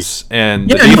weapons, and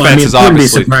the defense is obviously... I wouldn't be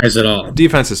surprised at all.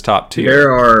 Defense is top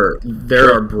tier.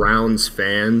 There are Browns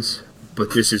fans,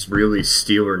 but this is really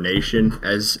Steeler Nation,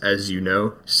 as you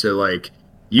know. So, like,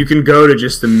 you can go to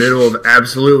just the middle of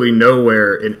absolutely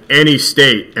nowhere in any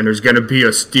state, and there's going to be a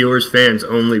Steelers fans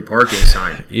only parking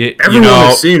sign. Everyone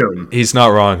has seen them. He's not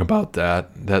wrong about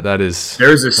that. That is.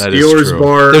 There's a Steelers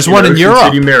bar. There's one in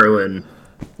Europe, City, Maryland.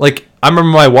 Like, I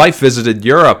remember my wife visited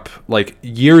Europe like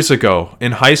years ago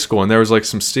in high school, and there was like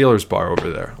some Steelers bar over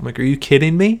there. I'm like, are you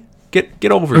kidding me?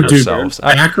 Get over yourselves.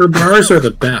 Packer bars are the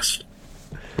best.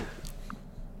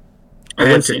 I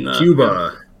went to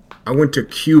Cuba. I went to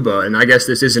Cuba, and I guess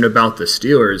this isn't about the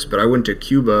Steelers, but I went to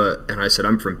Cuba, and I said,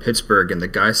 I'm from Pittsburgh, and the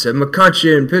guy said,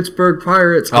 McCutcheon, Pittsburgh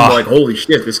Pirates. I'm like, holy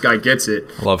shit, this guy gets it.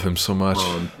 I love him so much.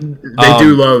 They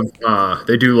do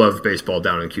love baseball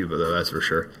down in Cuba, though, that's for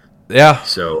sure. Yeah.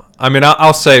 So I mean,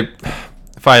 I'll say,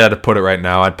 if I had to put it right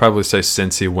now, I'd probably say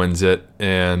Cincy wins it,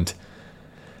 and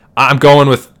I'm going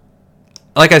with,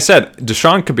 like I said,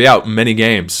 Deshaun could be out many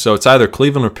games, so it's either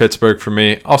Cleveland or Pittsburgh for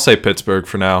me. I'll say Pittsburgh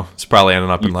for now. It's probably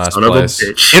ending up in last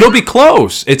place. It'll be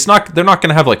close. They're not going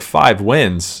to have like 5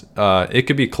 wins. It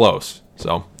could be close.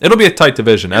 So it'll be a tight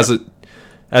division as it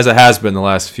has been the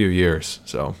last few years.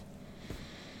 So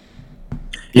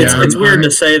it's weird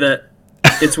to say that.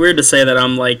 It's weird to say that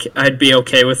I'm like I'd be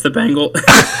okay with the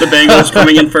Bengals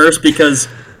coming in first because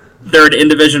they're an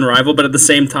in-division rival, but at the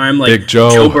same time, like Big Joe.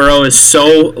 Joe Burrow is so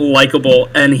likable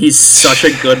and he's such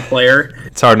a good player.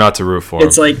 It's hard not to root for him.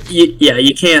 It's like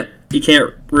you can't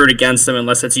root against him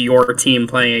unless it's your team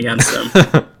playing against him.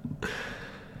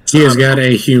 He has got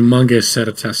a humongous set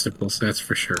of testicles, that's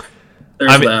for sure.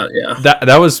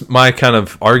 That was my kind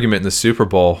of argument in the Super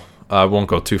Bowl. I won't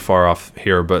go too far off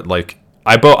here, but like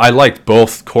I liked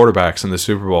both quarterbacks in the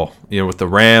Super Bowl. With the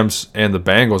Rams and the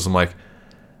Bengals, I'm like,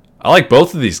 I like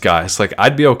both of these guys. Like,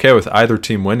 I'd be okay with either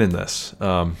team winning this.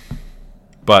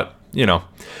 But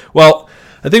well,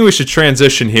 I think we should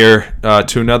transition here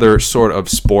to another sort of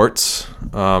sports.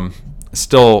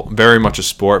 Still very much a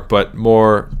sport, but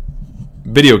more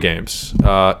video games,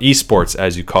 esports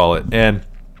as you call it. And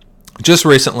just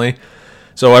recently,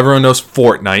 so everyone knows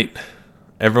FORTNITE.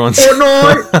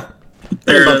 Fortnite.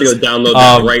 I'm about to go download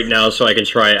that right now so I can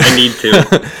try it. I need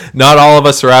to. Not all of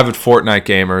us are avid FORTNITE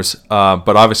gamers,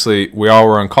 but obviously we all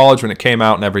were in college when it came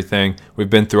out and everything. We've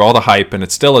been through all the hype, and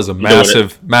it still is a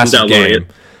massive game.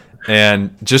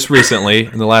 And just recently,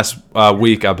 in the last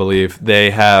week, I believe,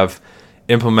 they have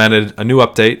implemented a new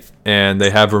update, and they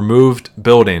have removed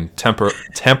building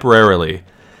temporarily.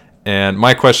 And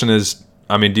my question is,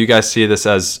 I mean, do you guys see this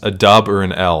as a dub or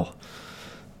an L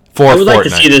for FORTNITE? I would like to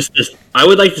see this I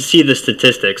would like to see the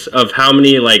statistics of how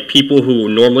many like people who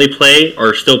normally play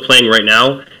are still playing right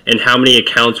now, and how many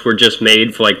accounts were just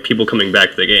made for like people coming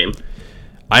back to the game.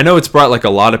 I know it's brought like a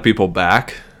lot of people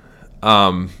back,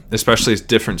 especially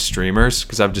different streamers,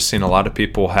 because I've just seen a lot of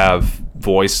people have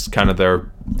voiced kind of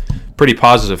their pretty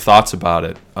positive thoughts about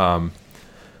it.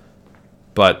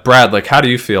 But Brad, like, how do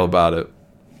you feel about it?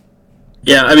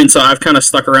 Yeah, I mean, so I've kind of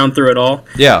stuck around through it all.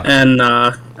 Yeah. And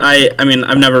I mean,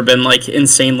 I've never been like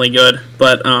insanely good,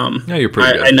 but yeah, you're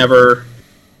pretty good. I never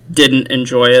didn't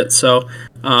enjoy it. So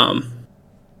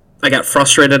I got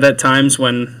frustrated at times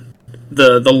when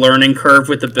the learning curve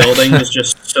with the building is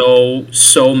just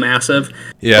so massive.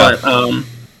 Yeah. But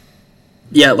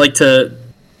yeah, like to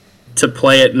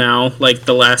play it now, like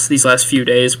these last few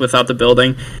days without the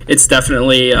building, it's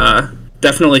definitely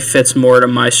fits more to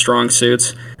my strong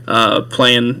suits.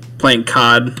 Playing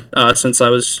COD since I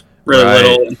was really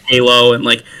little, and Halo, and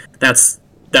like that's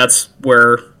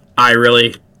where I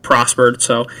really prospered.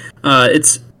 So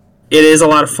it is a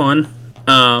lot of fun.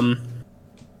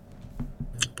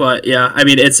 But yeah, I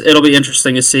mean it'll be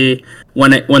interesting to see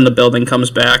when the building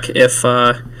comes back, if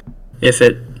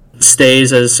it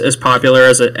stays as popular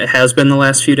as it has been the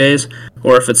last few days,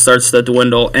 or if it starts to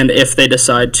dwindle, and if they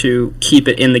decide to keep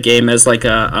it in the game as like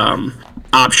a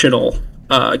optional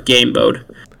game mode.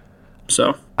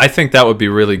 So I think that would be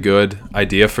a really good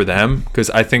idea for them, because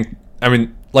I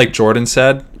mean, like Jordan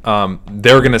said,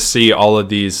 they're going to see all of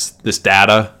this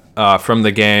data from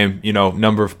the game, you know,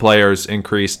 number of players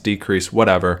increase, decrease,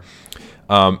 whatever.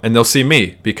 And they'll see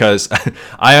me, because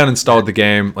I uninstalled the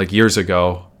game like years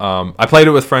ago. I played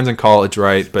it with friends in college,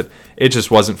 right? But it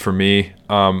just wasn't for me.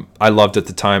 I loved at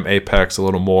the time Apex a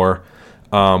little more.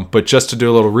 But just to do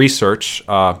a little research,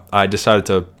 I decided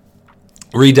to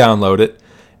re-download it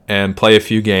and play a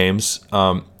few games.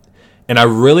 And I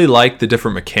really like the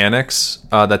different mechanics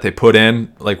that they put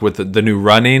in, like with the new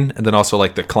running, and then also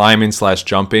like the climbing /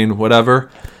 jumping, whatever.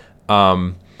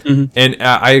 And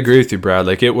I agree with you, Brad.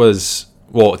 Like it was,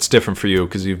 well, it's different for you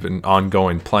because you've been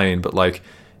ongoing playing, but like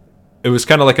it was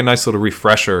kind of like a nice little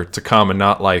refresher to come and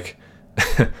not like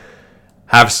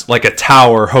have like a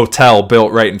tower hotel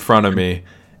built right in front of me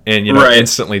and, you know,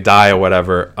 instantly die or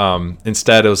whatever.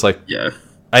 Instead, it was like,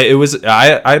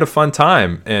 I had a fun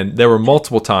time, and there were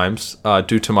multiple times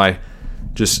due to my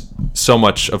just so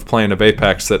much of playing of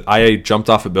Apex that I jumped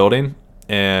off a building,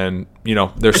 and, you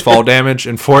know, there's fall damage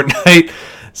in Fortnite,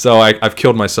 so I've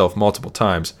killed myself multiple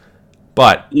times.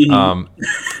 But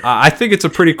I think it's a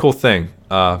pretty cool thing.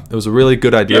 It was a really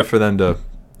good idea for them to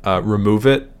remove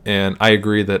it, and I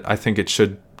agree that I think it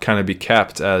should kind of be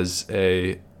kept as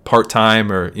a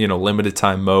part-time or, you know, limited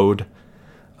time mode.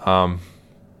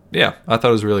 Yeah, I thought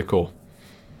it was really cool.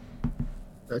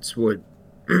 That's what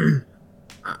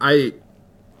I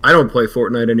don't play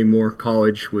Fortnite anymore.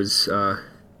 College was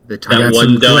the time. Got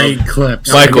some great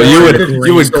clips. Michael,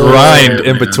 you would grind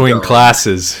in between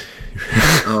classes.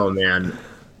 Oh man,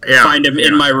 yeah. Find him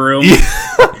in my room.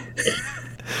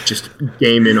 Just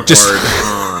gaming hard.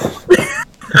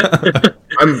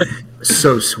 I'm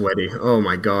so sweaty. Oh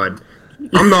my god.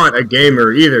 I'm not a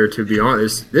gamer either, to be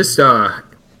honest.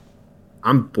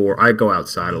 I'm bored. I go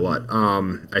outside a lot.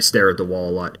 I stare at the wall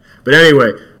a lot. But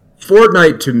anyway,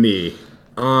 Fortnite to me,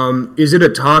 is it a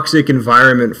toxic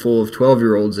environment full of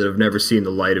 12-year-olds that have never seen the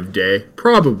light of day?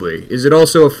 Probably. Is it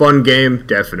also a fun game?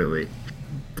 Definitely.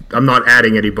 I'm not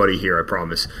adding anybody here, I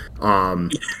promise.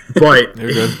 But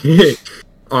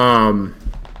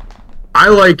I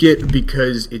like it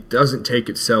because it doesn't take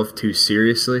itself too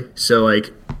seriously. So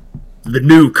like, the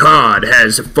new COD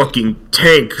has fucking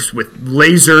tanks with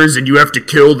lasers, and you have to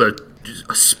kill the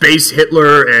space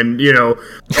Hitler, and, you know,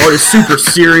 all this super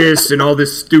serious and all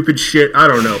this stupid shit. I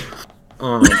don't know.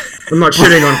 I'm not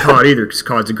shitting on COD either, because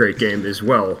COD's a great game as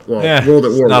well. Well, World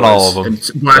at War not was, all of them,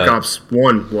 and Black Ops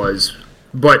 1 was.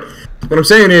 But what I'm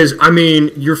saying is, I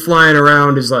mean, you're flying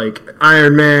around as like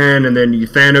Iron Man, and then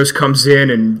Thanos comes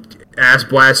in and ass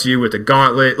blasts you with a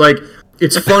gauntlet. Like,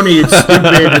 it's funny, it's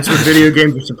stupid, it's what video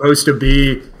games are supposed to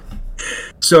be.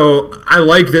 So I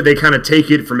like that they kind of take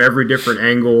it from every different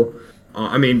angle.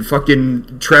 I mean,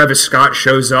 fucking Travis Scott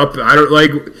shows up. I don't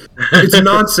like. It's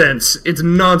nonsense. It's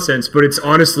nonsense, but it's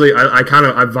honestly, I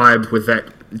vibe with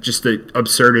that. Just the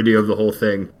absurdity of the whole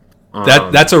thing.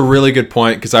 That's a really good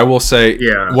point, because I will say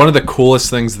one of the coolest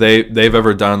things they've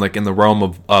ever done, like in the realm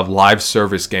of live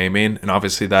service gaming, and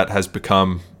obviously that has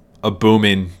become a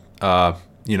booming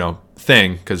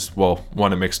thing, because, well,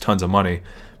 one, it makes tons of money,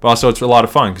 but also it's a lot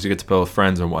of fun because you get to play with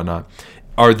friends and whatnot,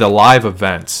 are the live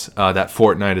events that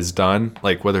Fortnite has done,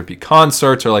 like whether it be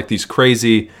concerts or like these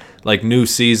crazy like new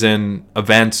season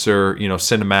events or, you know,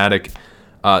 cinematic.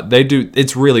 They do.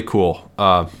 It's really cool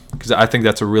because I think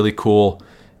that's a really cool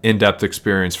in-depth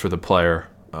experience for the player.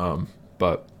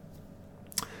 But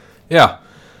yeah,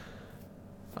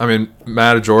 I mean,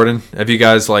 Matt or Jordan, have you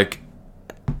guys like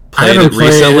played it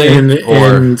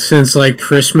recently since like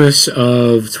Christmas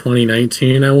of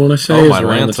 2019? I want to say is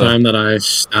around the time that I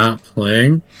stopped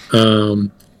playing.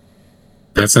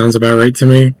 That sounds about right to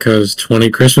me because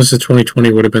Christmas of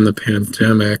 2020 would have been the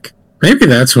pandemic. Maybe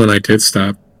that's when I did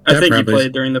stop. I think you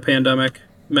played during the pandemic,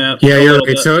 Matt. Yeah, you're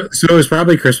right. So it was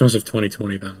probably Christmas of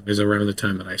 2020 then. It was around the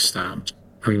time that I stopped.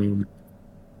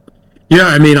 Yeah,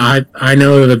 I mean, I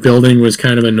know the building was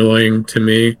kind of annoying to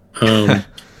me.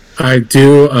 I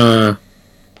do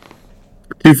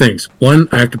two things. One,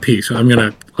 I have to pee, so I'm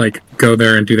gonna like go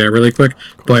there and do that really quick.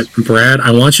 But Brad,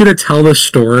 I want you to tell the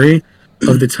story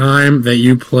of the time that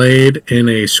you played in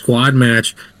a squad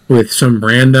match with some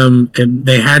random, and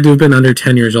they had to have been under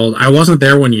 10 years old. I wasn't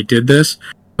there when you did this.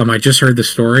 I just heard the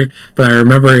story, but I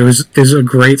remember it was a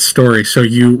great story. So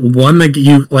you won they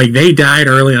died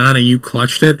early on and you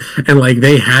clutched it, and like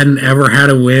they hadn't ever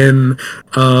had a win,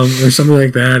 or something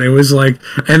like that. It was like,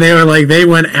 and they were like, they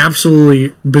went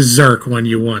absolutely berserk when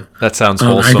you won. That sounds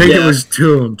wholesome. I think it was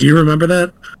two. Do you remember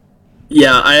that?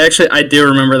 Yeah, I do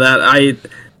remember that.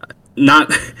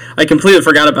 I completely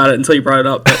forgot about it until you brought it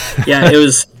up. But yeah, it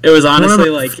was honestly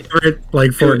like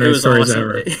FORTNITE stories awesome.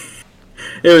 ever.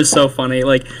 It was so funny.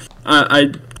 Like,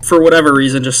 I for whatever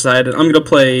reason just decided I'm gonna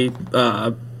play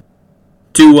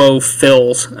duo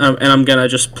fills, and I'm gonna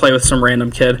just play with some random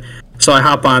kid. So I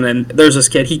hop on, and there's this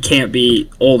kid. He can't be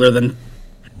older than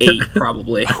 8,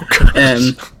 probably.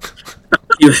 And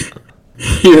he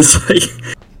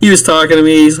was talking to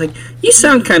me. He's like, "You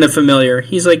sound kind of familiar."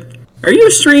 He's like, "Are you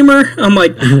a streamer?" I'm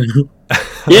like,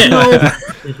 "Yeah." No.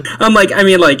 I'm like, I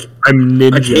mean, like, I'm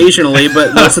ninja. Occasionally,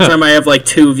 but most of the time I have like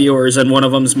 2 viewers, and one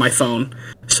of them's my phone.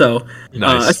 So,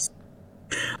 nice.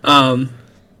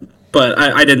 But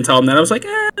I didn't tell him that. I was like,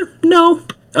 no.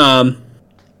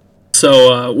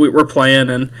 So we're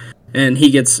playing, and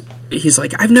he's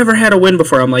like, I've never had a win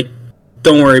before. I'm like,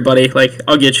 don't worry, buddy. Like,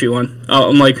 I'll get you one.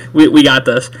 I'm like, we got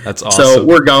this. That's awesome. So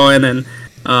we're going, and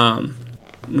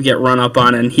we get run up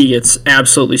on, and he gets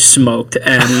absolutely smoked.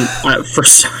 And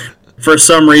for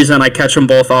some reason, I catch them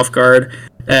both off guard,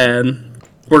 and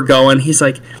we're going. He's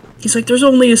like, there's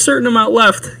only a certain amount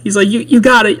left. He's like, you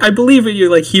got it. I believe in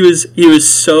you. Like, he was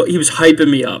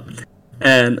hyping me up,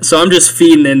 and so I'm just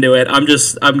feeding into it.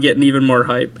 I'm getting even more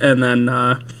hype, and then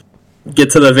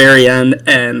get to the very end,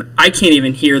 and I can't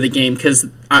even hear the game because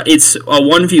it's a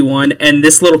 1v1, and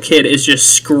this little kid is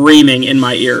just screaming in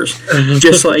my ears,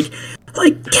 just like get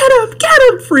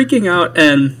him, freaking out,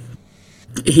 and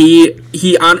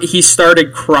he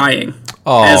started crying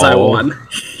as I won.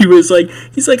 He's like,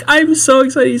 I'm so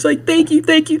excited. He's like, thank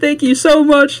you so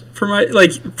much for my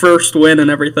first win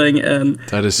and everything. And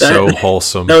that is so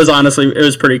wholesome. That was honestly, it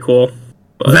was pretty cool.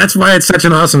 But that's why it's such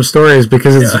an awesome story, is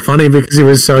because it's funny because he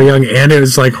was so young, and it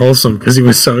was like wholesome because he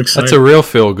was so excited. That's a real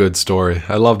feel good story.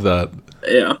 I love that.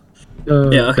 Yeah,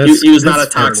 he was not a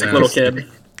toxic little kid.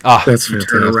 That's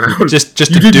fantastic.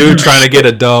 Just a dude trying to get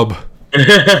a dub.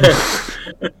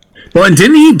 Well, and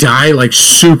didn't he die like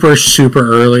super, super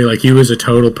early? Like he was a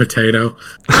total potato.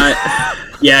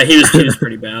 Yeah, he was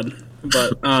pretty bad.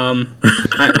 But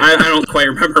I don't quite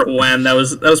remember when. That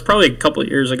was probably a couple of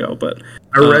years ago. But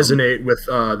I resonate with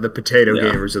the potato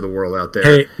gamers of the world out there.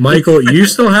 Hey, Michael, you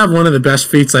still have one of the best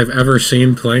feats I've ever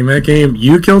seen playing that game.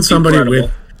 You killed somebody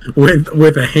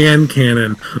with a hand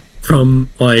cannon from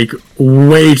like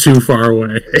way too far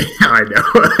away. I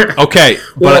know. Okay,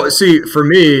 well, see, for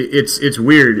me, it's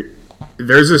weird.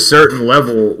 There's a certain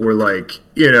level where, like,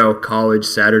 college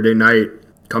Saturday night,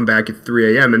 come back at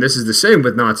 3 a.m. and this is the same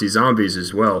with Nazi zombies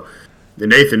as well.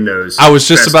 Nathan knows. I was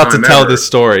just about to tell this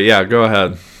story. Yeah, go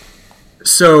ahead.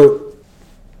 So,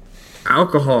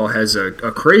 alcohol has a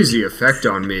crazy effect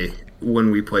on me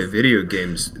when we play video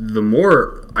games. The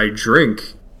more I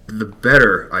drink, the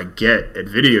better I get at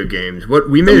video games. What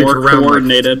we made it around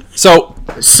coordinated. So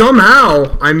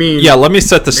somehow, I mean, yeah. Let me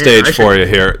set the stage for you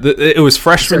here. It was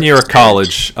freshman year of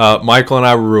college. Michael and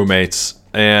I were roommates,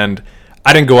 and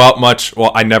I didn't go out much.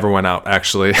 Well, I never went out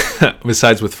actually,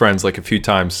 besides with friends, like a few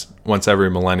times, once every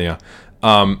millennia.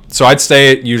 So I'd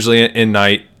stay usually in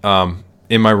night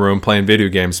in my room playing video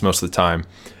games most of the time.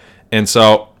 And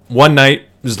so one night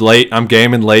it was late. I'm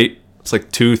gaming late. It's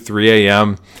like 2-3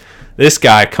 a.m. This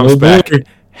guy comes back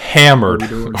hammered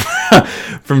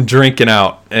from drinking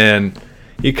out, and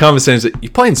he comes in and says, "You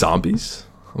playing zombies?"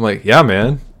 I'm like, "Yeah,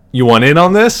 man. You want in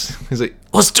on this?" He's like,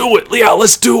 "Let's do it. Yeah,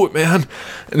 let's do it, man."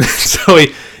 And then, so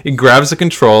he grabs the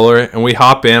controller, and we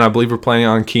hop in. I believe we're playing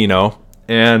on Kino,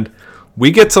 and we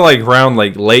get to like around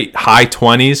like late high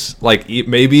 20s, like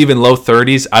maybe even low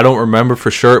 30s. I don't remember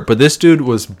for sure, but this dude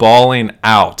was balling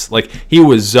out. Like he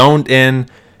was zoned in.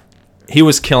 He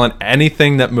was killing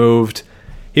anything that moved.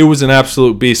 He was an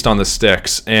absolute beast on the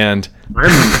sticks, and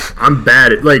I'm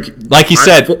bad at like he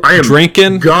said, I am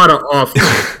drinking god awful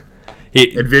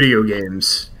at video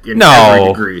games in No.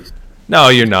 every degree. No,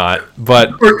 you're not.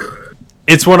 But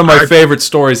it's one of my favorite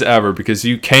stories ever because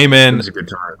you came It in, was a good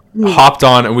time. hopped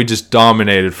on, and we just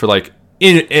dominated for like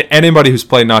anybody who's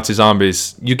played Nazi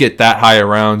Zombies. You get that high of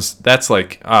rounds. That's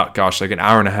like, oh gosh, like an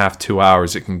hour and a half, 2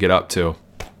 hours it can get up to.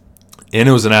 And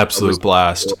it was an absolute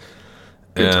blast.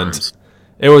 Good And times.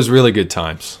 it was really good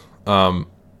times. And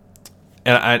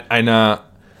I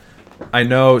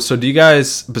know. So do you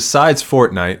guys, besides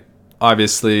Fortnite,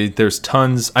 obviously there's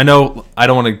tons. I know I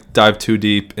don't want to dive too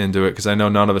deep into it because I know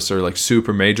none of us are like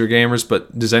super major gamers,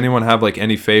 but does anyone have like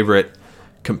any favorite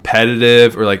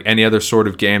competitive or like any other sort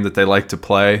of game that they like to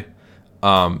play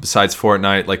besides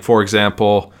Fortnite? Like for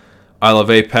example, I love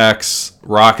Apex,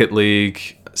 Rocket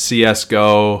League,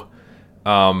 CSGO,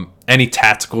 any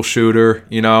tactical shooter,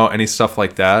 any stuff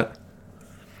like that.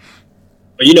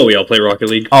 But you know we all play Rocket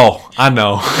League. Oh, I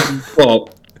know. Well,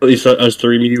 at least us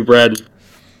three, me, you, Brad.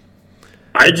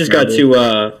 I just got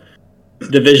to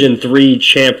Division 3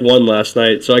 Champ 1 last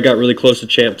night, so I got really close to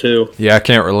Champ 2. Yeah, I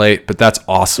can't relate, but that's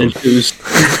awesome. Is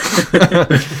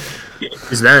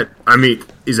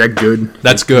that good?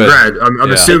 That's good. Brad, I'm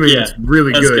Yeah. assuming Yeah, it's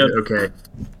really that's good. good. Okay.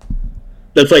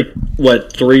 That's like,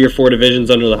 what, 3 or 4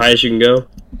 divisions under the highest you can go?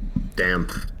 Damn.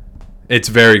 It's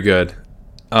very good.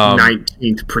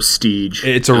 19th prestige.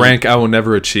 It's a rank I will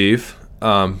never achieve.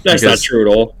 That's because not true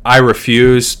at all. I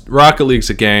refuse. Rocket League's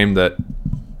a game that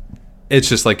it's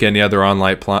just like any other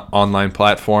online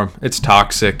platform. It's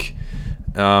toxic.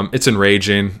 It's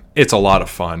enraging. It's a lot of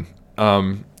fun.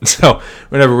 So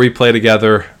whenever we play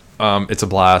together, it's a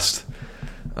blast.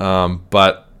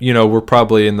 But we're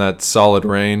probably in that solid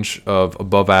range of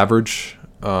above average,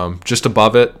 just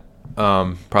above it,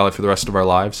 probably for the rest of our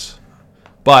lives.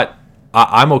 But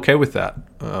I'm okay with that.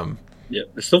 Yeah,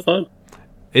 it's still fun.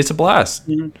 It's a blast.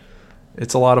 Mm-hmm.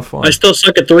 It's a lot of fun. I still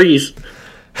suck at threes.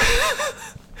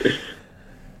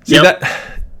 See that?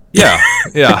 Yeah.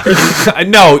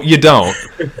 No, you don't.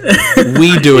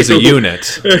 We do as a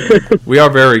unit. We are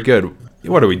very good.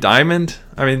 What are we, diamond?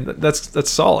 I mean, that's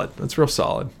solid. That's real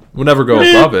solid. We'll never go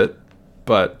above it,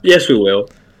 but Yes, we will.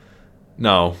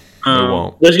 no, we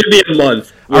won't. There's gonna be a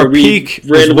month where Our peak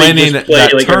was randomly winning just play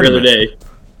that like every other tournament. day.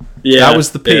 Yeah, That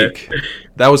was the peak.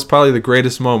 That was probably the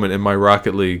greatest moment in my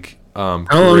Rocket League How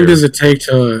long does it take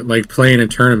to play in a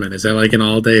tournament? Is that like an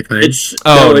all-day thing? It's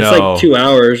Oh, it's no. like 2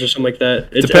 hours or something like that.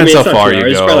 It's, Depends it's how not far 2 you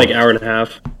hours. It's go. probably like an hour and a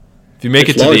half. If you make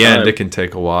it It's to a the long end, time. it can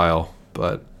take a while.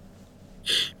 But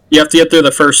You have to get through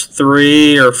the first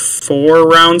 3 or 4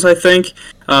 rounds, I think,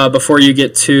 before you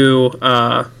get to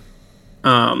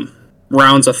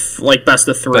rounds of best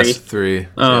of 3. best of 3.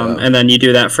 Yeah. And then you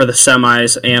do that for the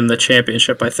semis and the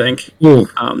championship, I think. Ooh.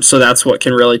 So that's what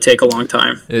can really take a long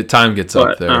time. Time gets up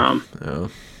But, there. Yeah.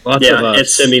 Lots Yeah, of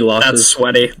it's semi losses. That's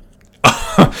sweaty.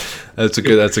 That's a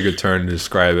good turn to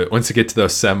describe it. Once you get to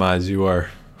those semis, you are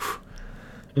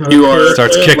You are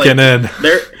starts kicking in.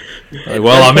 There. Like,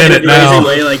 well, I'm in it now.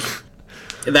 Way,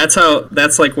 that's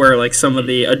where some of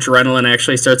the adrenaline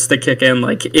actually starts to kick in.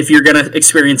 Like if you're gonna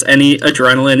experience any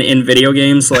adrenaline in video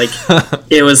games,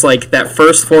 it was that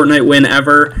first Fortnite win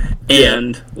ever,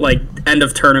 and end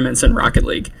of tournaments in Rocket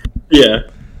League. Yeah.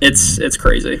 It's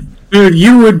crazy. Dude,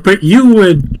 you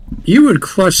would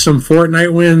clutch some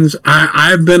Fortnite wins.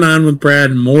 I've been on with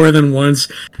Brad more than once,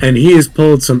 and he has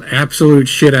pulled some absolute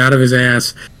shit out of his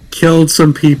ass, killed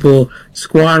some people,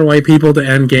 squad wipe people to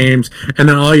end games, and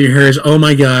then all you hear is, "Oh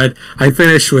my god, I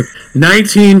finished with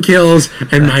 19 kills,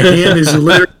 and my hand is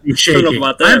literally shaking." I don't know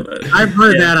about that, but- I've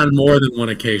heard that on more than one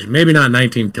occasion. Maybe not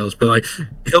 19 kills, but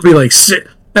he'll be like,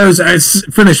 I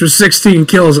finished with 16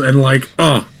 kills, and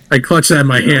I clutched that,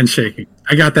 my hand shaking.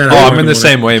 I got that. Oh, I'm in the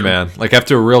same way, man.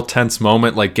 After a real tense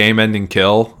moment, game-ending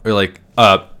kill, or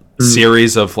a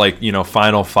series of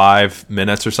final 5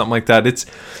 minutes or something like that.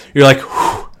 You're like,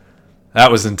 whew, that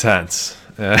was intense.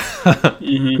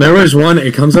 There was one.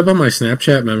 It comes up on my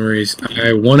Snapchat memories.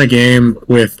 I won a game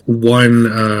with 1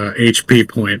 HP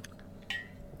point.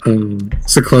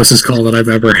 It's the closest call that I've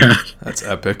ever had. That's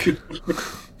epic.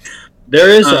 There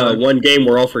is one game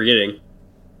we're all forgetting.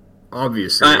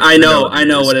 Obviously. I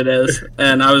know what it is,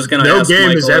 and I was gonna No ask game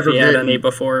Michael has if ever he had been- any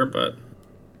before, but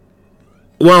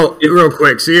Well, real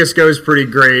quick, CSGO is pretty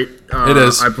great. It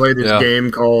is. I played this Yeah.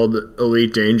 game called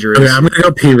Elite Dangerous. Okay, I'm gonna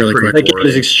go pee really quick. That game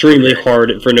is extremely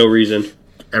hard for no reason.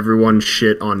 everyone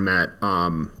shit on Matt.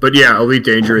 But yeah, Elite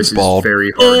Dangerous is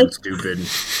very hard and stupid.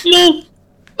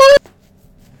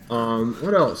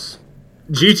 What else?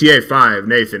 GTA 5,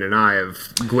 Nathan and I have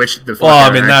glitched the fuck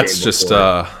out of that that's game just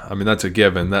before. that's a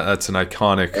given. That's an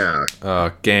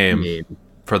iconic game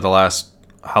for the last,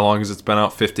 how long has it been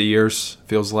out? 50 years,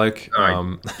 feels like.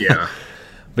 Yeah.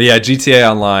 But yeah,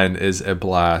 GTA Online is a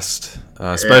blast,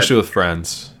 especially with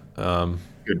friends. Good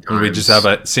times. And we just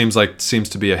have seems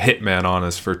to be a hitman on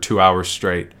us for 2 hours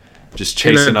straight, just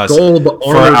chasing us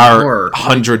for our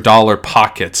 $100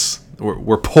 pockets.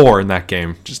 We're poor in that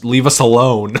game. Just leave us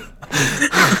alone.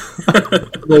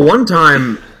 Well, one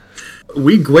time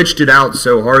we glitched it out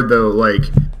so hard though, like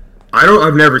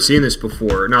I've never seen this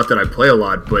before. Not that I play a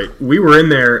lot, but we were in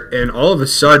there and all of a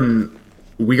sudden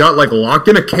we got like locked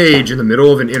in a cage in the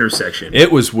middle of an intersection.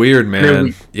 It was weird,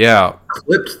 man. Yeah.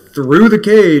 Clipped through the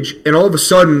cage and all of a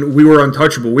sudden we were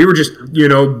untouchable. We were just,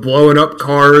 blowing up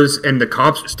cars and the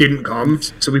cops didn't come.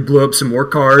 So we blew up some more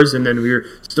cars and then we were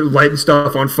lighting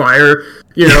stuff on fire,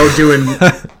 doing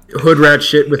hood rat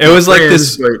shit with it was like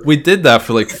friends, this. We did that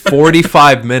for like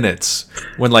 45 minutes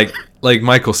when like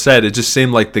Michael said, it just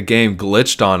seemed like the game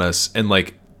glitched on us and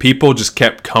like people just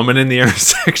kept coming in the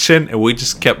intersection and we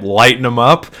just kept lighting them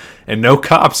up and no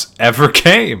cops ever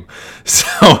came.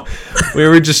 So we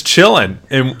were just chilling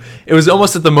and it was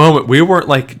almost at the moment we weren't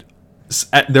like,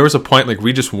 there was a point like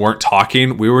we just weren't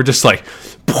talking. We were just like,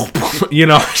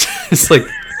 it's like,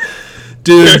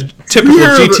 dude, typical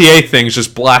GTA things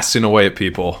just blasting away at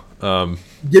people.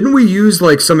 Didn't we use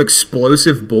like some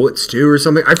explosive bullets too or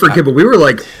something? I forget, but we were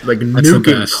like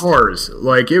nuking cars.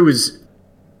 Like it was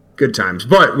good times.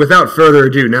 But without further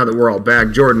ado, now that we're all back,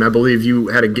 Jordan, I believe you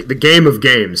had the game of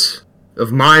games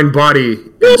of mind, body,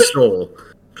 and soul.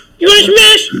 You want to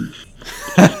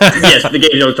smash? Yes, the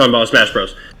game we're talking about, Smash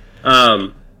Bros.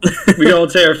 We can all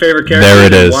say our favorite character. There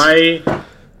it is. Why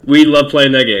we love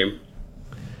playing that game.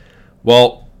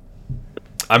 Well,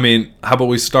 I mean, how about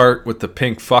we start with the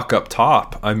pink fuck up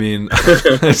top? I mean,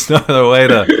 there's no other way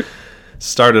to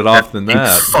start it off than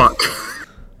that. Fuck.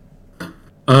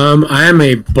 I am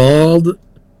a bald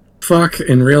fuck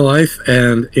in real life,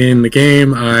 and in the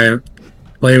game, I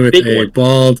play with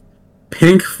bald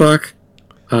pink fuck.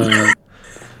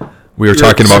 We were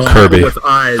talking about Kirby. With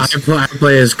eyes. I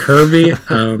play as Kirby.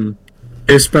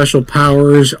 His special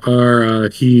powers are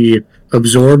he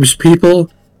absorbs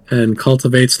people and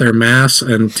cultivates their mass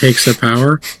and takes their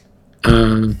power.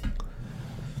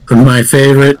 My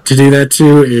favorite to do that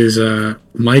to is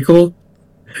Michael,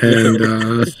 and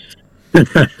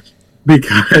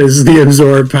because the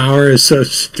absorb power is so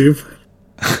stupid.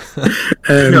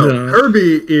 And,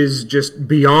 Kirby is just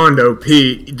beyond OP.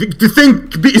 The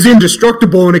thing is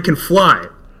indestructible and it can fly.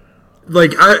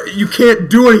 Like you can't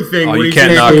do anything. Oh, you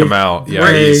can't knock him out. Yeah,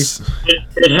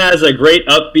 it has a great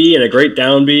up B and a great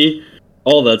down B.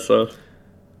 All that stuff.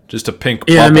 Just a pink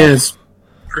bubble. Yeah, I mean, it's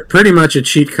pretty much a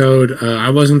cheat code.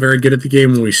 I wasn't very good at the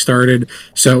game when we started,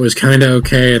 so it was kind of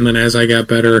okay. And then as I got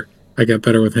better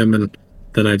with him, and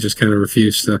then I just kind of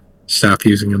refused to stop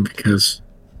using him because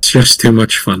it's just too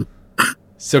much fun.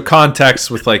 So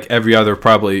context with like every other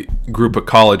probably group of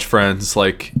college friends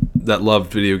like that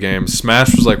loved video games.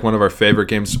 Smash was like one of our favorite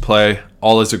games to play,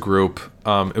 all as a group.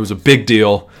 It was a big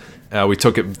deal. We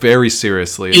took it very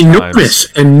seriously.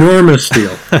 Enormous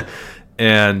deal.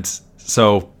 And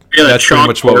so that's pretty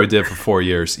much what we did for 4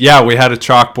 years. Yeah, we had a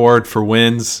chalkboard for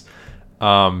wins.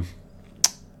 I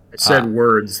said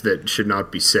words that should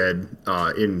not be said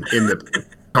in the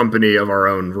company of our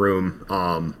own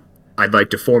room. I'd like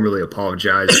to formally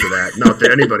apologize for that. Not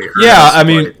that anybody heard us. Yeah, I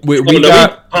mean, we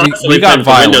got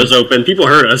violent. Windows open. People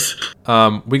heard us.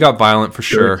 We got violent for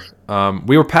sure.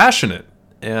 We were passionate,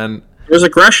 and there was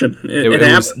aggression.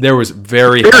 There was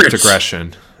very hurt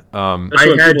aggression.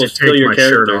 I had to take my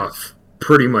shirt off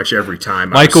pretty much every time.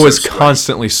 Michael was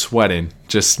constantly sweating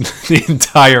just the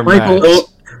entire match.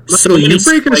 So you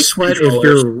break a sweat if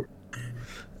you're...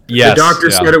 Yes, the doctor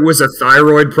said it was a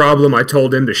thyroid problem. I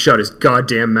told him to shut his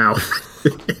goddamn mouth.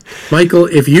 Michael,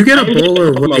 if you get a bowl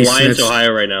of rice that's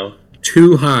Ohio right now.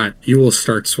 too hot, you will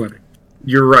start sweating.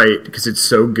 You're right, because it's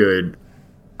so good.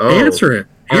 Oh, Answer it.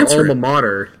 Answer alma it.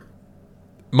 mater.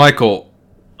 Michael.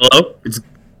 Hello?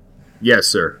 Yes,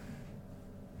 sir.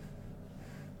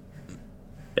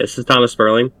 This is Thomas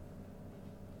Sperling.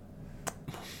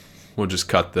 We'll just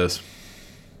cut this.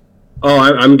 Oh,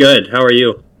 I'm good. How are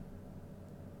you?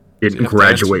 Didn't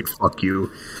graduate. Fuck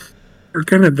you.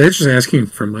 They're just asking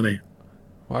for money.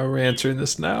 Why are we answering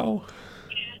this now?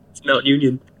 It's Mount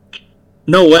Union.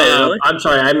 No way. I'm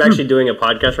sorry. I'm actually doing a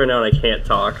podcast right now and I can't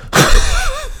talk.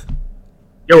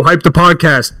 Yo, hype the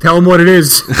podcast. Tell them what it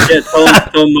is. Yeah, tell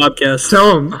them Mobcast.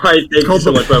 Tell them. All right, thank you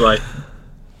so much. Bye-bye.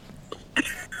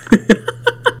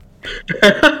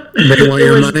 They want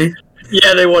your money?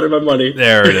 Yeah, they wanted my money.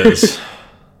 There it is.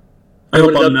 I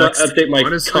hope I'm next. Update my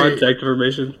Honestly, contact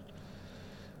information.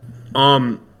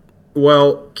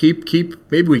 Well, keep.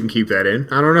 Maybe we can keep that in.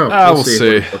 I don't know. We'll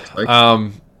see. What it looks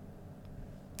like.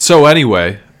 So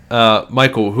anyway,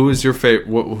 Michael, who is your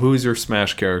who is your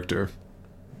Smash character?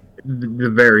 The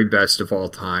very best of all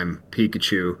time,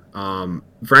 Pikachu.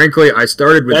 Frankly, I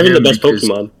started with Having him the best because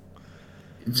Pokemon.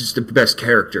 he's just the best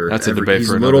character. That's a ever. debate He's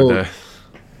for another day.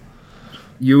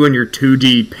 You and your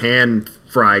 2D pan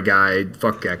fry guy.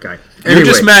 Fuck that guy. You're Anyway,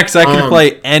 just Max. I can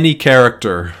play any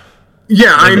character.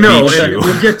 Yeah, I know.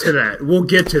 Pikachu. And we'll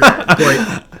get to that.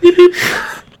 But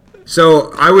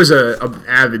so I was a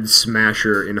avid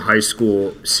smasher in high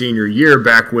school senior year,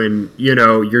 back when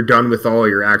you're done with all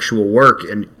your actual work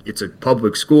and it's a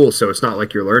public school, so it's not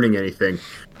like you're learning anything.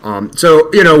 So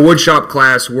woodshop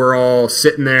class, we're all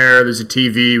sitting there. There's a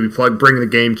TV. We bring the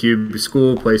GameCube to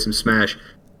school, play some Smash.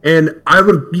 And I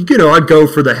would, I'd go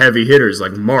for the heavy hitters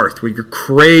like Marth, where you're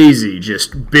crazy,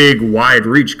 just big, wide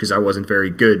reach, because I wasn't very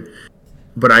good.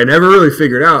 But I never really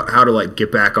figured out how to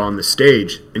get back on the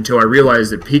stage until I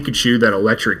realized that Pikachu, that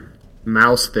electric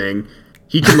mouse thing,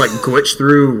 he can glitch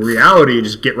through reality and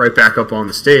just get right back up on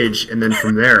the stage. And then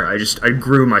from there, I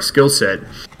grew my skill set.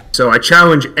 So I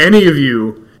challenge any of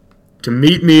you to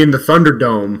meet me in the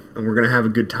Thunderdome, and we're gonna have a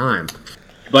good time.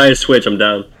 Buy a Switch, I'm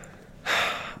down.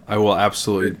 I will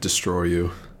absolutely destroy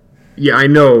you. Yeah, I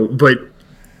know, but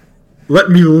let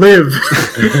me live.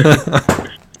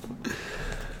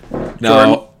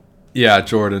 No, yeah,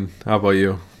 Jordan. How about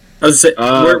you? I was say,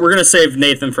 we're gonna save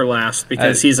Nathan for last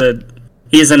because he's an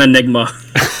enigma.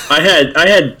 I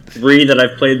had 3 that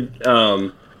I've played.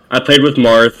 I played with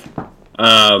Marth.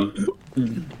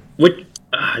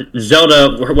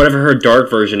 Zelda, whatever her dark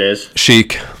version is.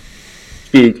 Sheik.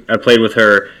 I played with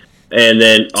her, and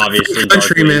then obviously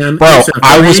Country Dark Link. man. Bro,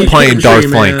 I was Country playing Darth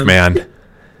man. Link, man.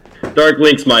 Dark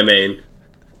Link's my main.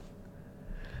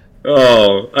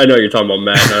 Oh, I know you're talking about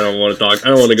Matt. And I don't want to talk. I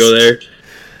don't want to go there.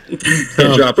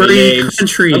 Can't drop any names.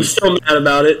 Country. I'm still mad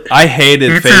about it. I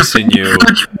hated facing you.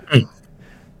 Country.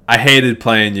 I hated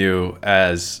playing you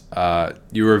as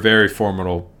you were a very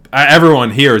formidable.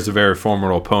 Everyone here is a very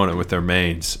formidable opponent with their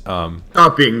mains.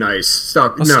 Stop being nice.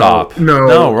 Stop. No, stop.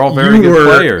 No, We're all very you good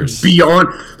were players.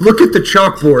 Look at the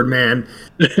chalkbort, man.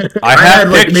 I have had,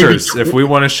 maybe pictures if we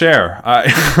want to share.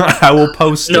 I will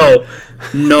post it. No,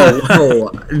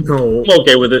 No. I'm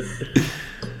okay with it.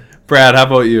 Brad, how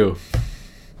about you?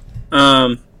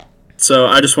 So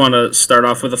I just want to start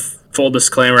off with a full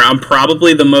disclaimer. I'm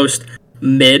probably the most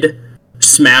mid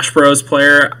Smash Bros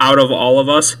player out of all of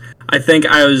us. I think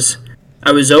I was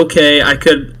okay. I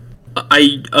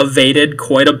evaded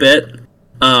quite a bit,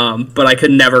 but I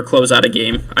could never close out a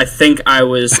game. I think I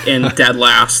was in dead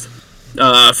last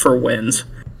for wins.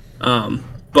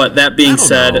 But that being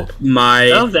said,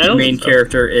 my main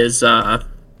character is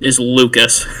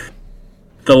Lucas,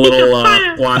 the little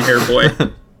blonde haired boy,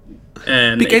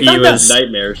 and he was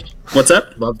nightmares. What's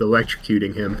that? Loved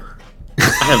electrocuting him.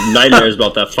 I have nightmares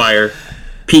about that fire.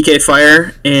 PK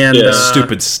Fire and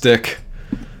Stupid stick.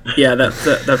 Yeah, that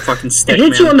fucking stick. It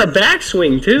hit you man. on the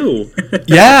backswing too.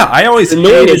 Yeah, I always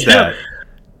Annoying hated as hell. that.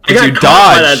 I got You caught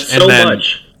by dodge that so and then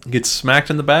much. get smacked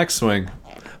in the backswing.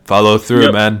 Follow through,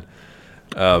 Yep. man.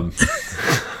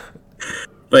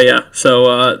 But yeah,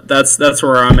 so that's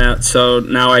where I'm at. So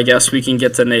now I guess we can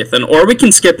get to Nathan, or we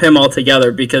can skip him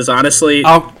altogether because honestly,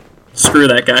 screw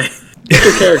that guy.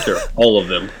 Good character, all of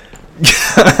them.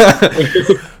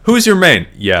 Who's your main?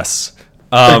 Yes.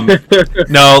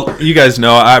 No, you guys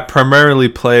know I primarily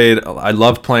played. I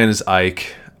loved playing as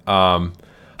Ike. Hiya!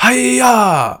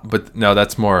 But no,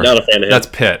 that's more. Not a fan of him. That's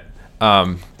Pitt.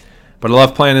 But I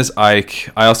love playing as Ike.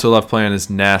 I also love playing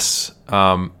as Ness.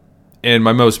 And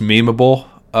my most memeable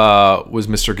was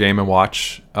Mr. Game &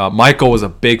 Watch. Michael was a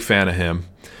big fan of him.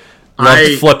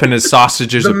 Loved flipping his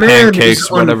sausages or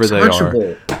pancakes, whatever they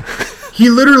are. He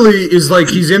literally is like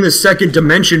he's in the second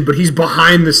dimension, but he's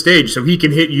behind the stage, so he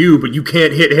can hit you, but you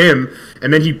can't hit him.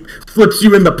 And then he flips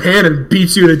you in the pan and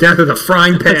beats you to death with a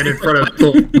frying pan in front of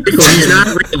Michael, he's not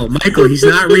real. Michael, he's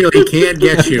not real. He can't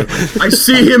get you. I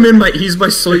see him he's my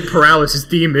sleep paralysis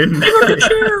demon. Give him a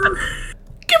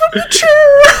chair!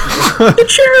 The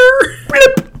chair.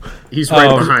 He's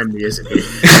right behind me, isn't he?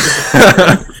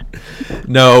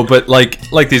 No, but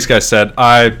like these guys said,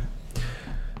 I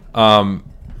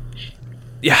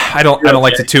don't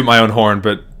like to toot my own horn,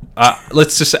 but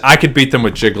Let's just say I could beat them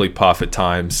with Jigglypuff at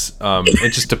times.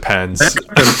 It just depends.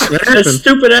 That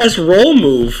stupid ass roll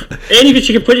move. And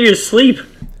she can put you to sleep.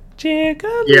 Yeah,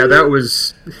 that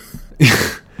was.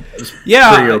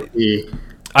 Yeah,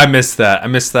 I missed that. I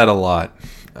missed that a lot.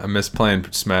 I miss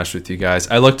playing Smash with you guys.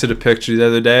 I looked at a picture the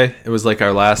other day. It was like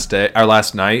our last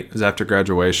night. It was after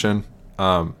graduation.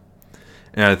 And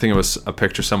I think it was a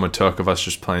picture someone took of us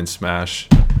just playing Smash.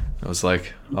 I was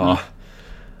like, oh,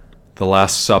 the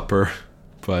Last Supper.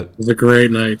 But it was a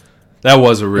great night. That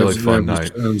was a really fun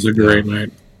night. It was a great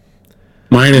night.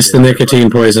 Minus the nicotine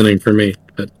poisoning for me,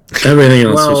 but everything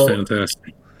else was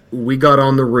fantastic. We got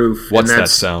on the roof. What's that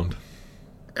sound?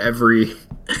 Every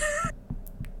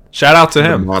shout out to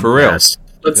him for real.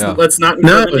 Let's not.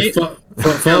 No,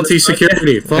 faulty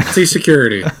security. Faulty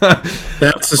security.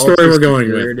 That's the story we're going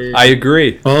with. I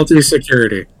agree. Faulty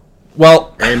security.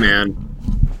 Well, hey man,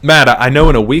 Matt, I know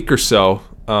in a week or so,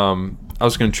 I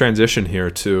was going to transition here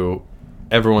to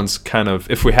everyone's kind of,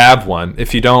 if we have one.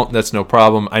 If you don't, that's no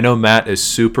problem. I know Matt is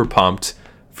super pumped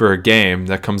for a game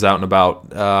that comes out in about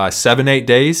 7-8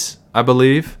 days, I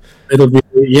believe. It'll be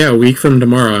a week from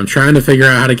tomorrow. I'm trying to figure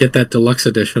out how to get that deluxe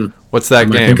edition. What's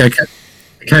that game? I think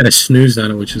I kind of snoozed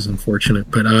on it, which is unfortunate.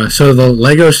 But so the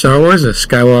Lego Star Wars, the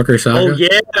Skywalker Saga. Oh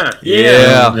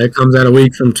yeah. It comes out a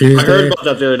week from Tuesday. I heard about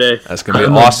that the other day. That's gonna be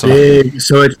awesome.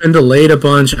 So it's been delayed a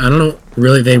bunch. I don't know.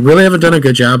 Really, they really haven't done a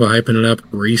good job of hyping it up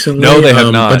recently. No, they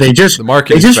have not. But they just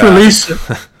released.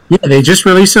 Yeah, they just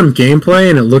released some gameplay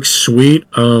and it looks sweet.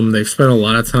 They've spent a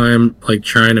lot of time like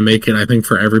trying to make it, I think,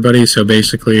 for everybody. So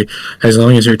basically, as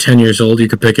long as you're 10 years old, you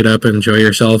could pick it up and enjoy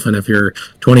yourself. And if you're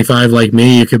 25 like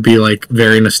me, you could be like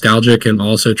very nostalgic and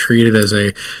also treat it as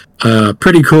a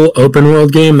pretty cool open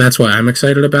world game. That's why I'm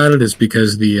excited about it, is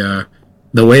because the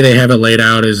way they have it laid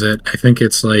out is that I think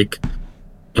it's like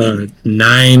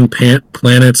 9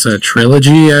 planets, a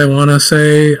trilogy, I want to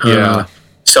say. Yeah.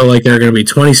 So, like, there are going to be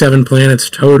 27 planets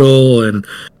total, and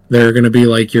they're going to be,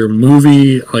 like, your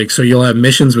movie. Like, so you'll have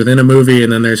missions within a movie,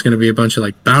 and then there's going to be a bunch of,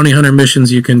 like, bounty hunter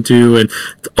missions you can do, and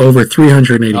over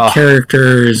 380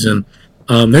 characters, and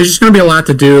there's just going to be a lot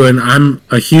to do, and I'm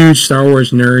a huge Star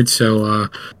Wars nerd, so,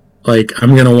 like,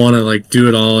 I'm going to want to, like, do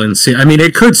it all and see. I mean,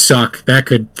 it could suck. That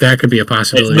could be a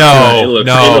possibility. No, it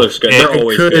looks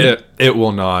good. It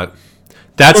will not.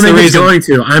 That's the reason. Going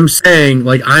to. I'm saying,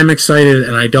 like, I'm excited,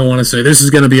 and I don't want to say this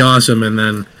is going to be awesome, and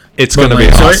then it's going to be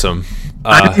awesome.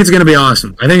 I think it's going to be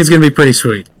awesome. I think it's going to be pretty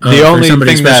sweet. The only for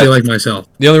somebody thing especially like myself.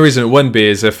 The only reason it wouldn't be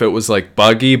is if it was like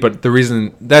buggy. But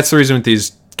that's the reason with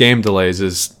these game delays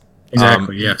is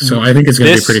exactly yeah. So I think it's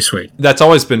going to be pretty sweet. That's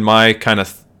always been my kind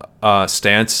of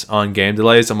stance on game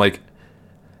delays. I'm like,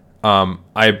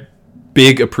 I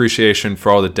big appreciation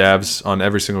for all the devs on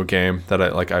every single game that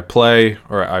I play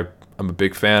or I'm a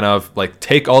big fan of. Like,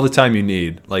 take all the time you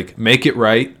need, like, make it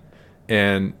right,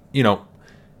 and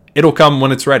it'll come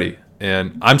when it's ready.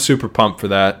 And I'm super pumped for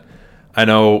that. I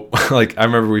know, like, I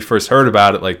remember we first heard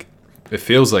about it, like, it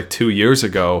feels like 2 years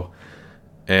ago,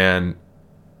 and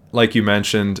like you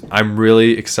mentioned, I'm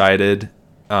really excited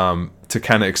to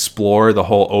kind of explore the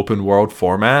whole open world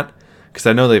format, because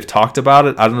I know they've talked about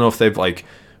it. I don't know if they've like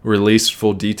released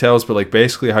full details, but like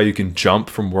basically how you can jump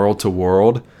from world to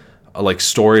world, like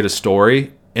story to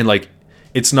story, and like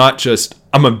it's not just,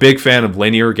 I'm a big fan of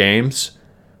linear games,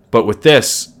 but with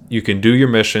this you can do your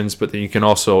missions, but then you can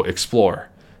also explore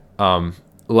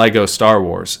Lego Star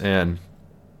Wars, and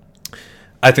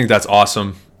I think that's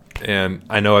awesome. And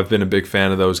I know I've been a big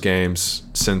fan of those games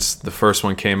since the first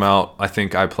one came out. I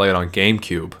think I played on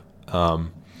GameCube.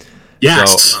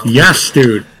 Yes,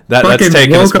 dude. That's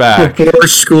taking us back before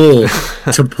school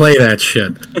to play that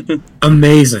shit.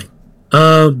 Amazing.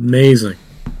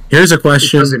 Here's a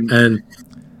question,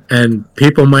 and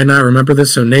people might not remember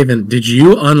this. So Nathan, did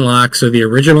you unlock? So the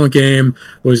original game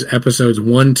was episodes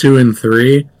 1, 2, and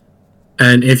 3,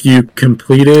 and if you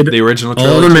completed the original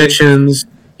trilogy? all the missions,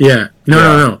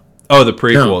 no. Oh, the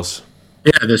prequels.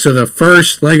 No. Yeah, so the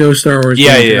first Lego Star Wars game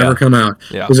to ever come out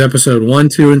was episode 1,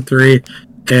 2, and 3,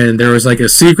 and there was like a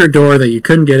secret door that you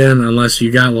couldn't get in unless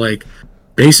you got like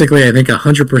basically I think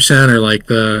 100% or like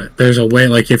there's a way,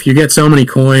 like if you get so many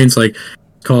coins, like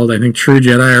called I think True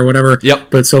Jedi or whatever. Yep.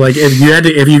 But so like if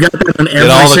you got that on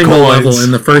every single level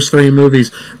in the first 3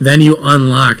 movies, then you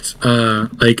unlocked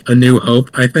like A New Hope,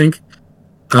 I think.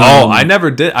 I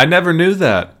never did. I never knew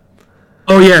that.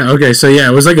 Oh yeah, okay, so yeah,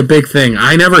 it was like a big thing.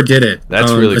 I never did it.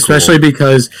 That's really cool. Especially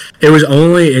because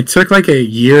it took like a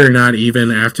year, not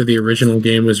even after the original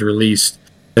game was released,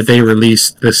 that they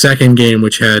released the second game,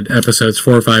 which had episodes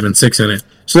 4, 5, and 6 in it.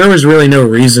 So there was really no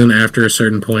reason after a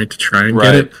certain point to try and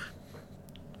get it.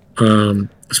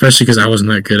 Especially because I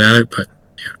wasn't that good at it, but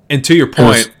And to your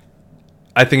point,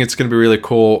 I think it's going to be really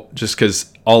cool just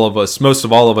because most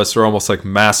of all of us are almost like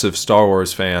massive Star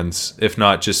Wars fans, if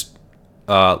not just,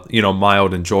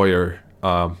 mild enjoyer,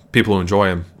 people who enjoy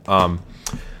them.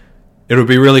 It'll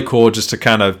be really cool just to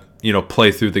kind of,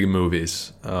 play through the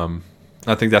movies.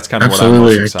 I think that's kind of what I'm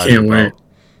most excited about. Wait.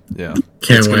 Yeah.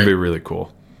 It's going to be really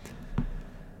cool.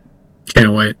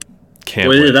 Can't wait.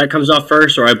 Either that comes off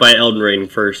first or I buy Elden Ring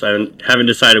first. I haven't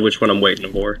decided which one I'm waiting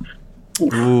for.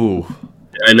 Ooh.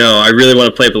 I know. I really want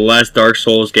to play, but the last Dark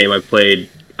Souls game I played,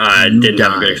 I didn't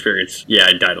have a good experience. Yeah,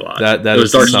 I died a lot. That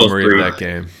is the summary of that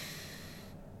game.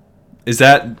 Is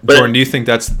that, Jordan, do you think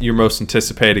that's your most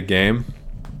anticipated game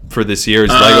for this year? Is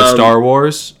Lego Star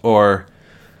Wars, or...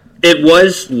 It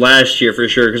was last year for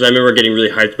sure, because I remember getting really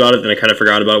hyped about it, then I kind of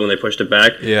forgot about it when they pushed it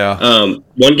back. Yeah.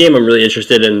 One game I'm really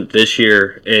interested in this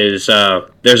year is, I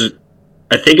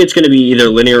think it's going to be either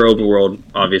linear or open world,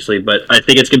 obviously, but I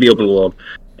think it's going to be open world,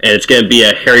 and it's going to be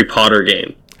a Harry Potter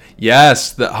game.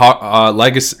 Yes, the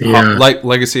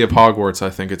Legacy of Hogwarts,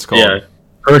 I think it's called. Yeah.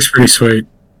 That looks pretty sweet.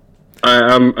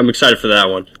 I'm excited for that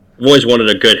one. I've always wanted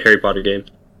a good Harry Potter game.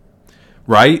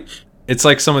 Right? It's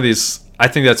like some of these... I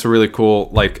think that's a really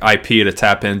cool IP to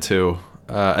tap into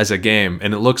as a game,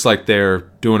 and it looks like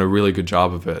they're doing a really good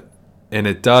job of it. And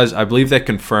it does. I believe they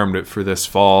confirmed it for this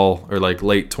fall or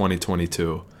late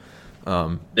 2022.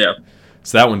 Yeah.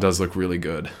 So that one does look really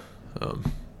good.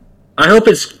 I hope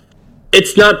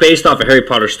it's not based off a Harry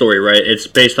Potter story, right? It's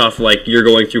based off you're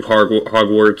going through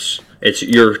Hogwarts. It's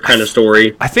your kind of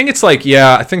story. I think it's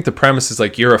I think the premise is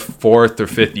you're a 4th or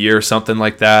 5th year, something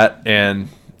like that, and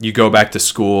you go back to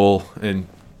school, and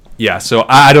so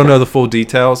I don't know the full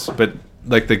details, but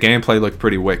the gameplay looked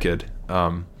pretty wicked.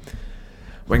 Wingardium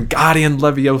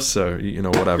Leviosa,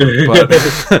 whatever.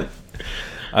 But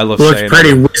I love saying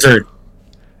pretty wizard.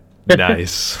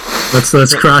 Nice.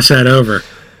 Let's cross that over.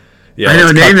 Yeah, I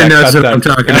know Nathan knows what I'm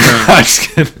talking about. I'm just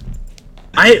kidding.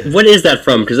 What is that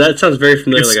from? Because that sounds very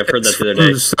familiar. I've heard that the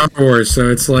other day. Star Wars, so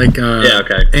it's okay.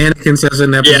 Anakin says it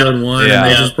in episode 1, and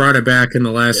they just brought it back in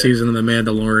the last season of The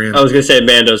Mandalorian. I was gonna say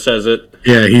Mando says it.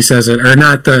 Yeah, he says it, or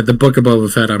not the Book of Boba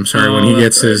Fett. I'm sorry, when he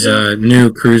gets his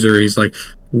new cruiser, he's like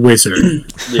wizard.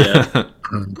 Yeah.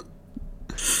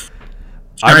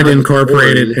 Tried to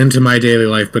incorporate it into my daily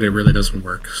life, but it really doesn't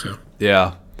work. So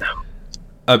yeah.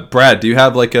 Brad, do you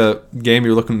have a game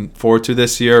you're looking forward to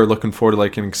this year, or looking forward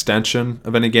to an extension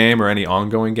of any game or any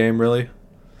ongoing game, really?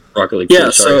 Rocket League.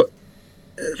 Yeah, so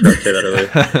I say that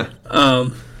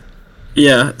earlier.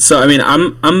 Yeah, so I mean,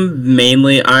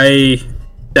 I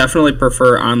definitely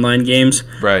prefer online games.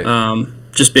 Right.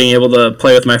 Just being able to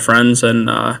play with my friends and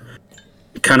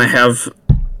kind of have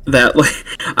that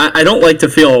I don't like to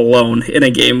feel alone in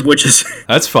a game, which is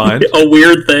that's fine. A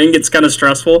weird thing. It's kind of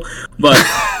stressful, but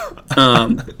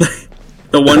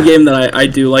the one game that I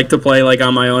do like to play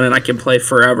on my own and I can play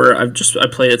forever. I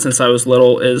played it since I was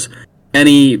little. Is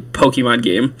any Pokemon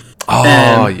game. Oh,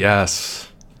 and, yes.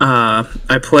 I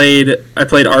played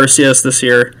Arceus this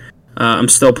year. I'm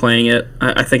still playing it.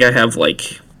 I think I have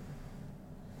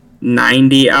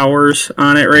 90 hours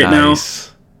on it right now.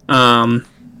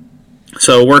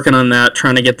 So working on that,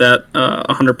 trying to get that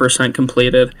 100%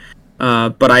 completed.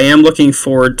 But I am looking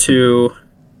forward to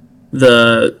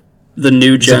the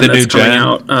new gen that's coming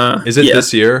out. Is it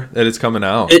this year that it's coming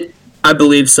out? I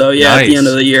believe so. Yeah, nice. At the end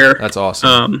of the year. That's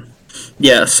awesome.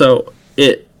 Yeah. So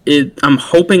I'm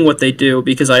hoping what they do,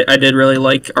 because I did really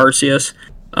like Arceus.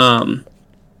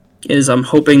 Is I'm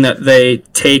hoping that they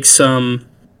take some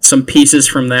pieces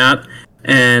from that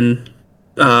and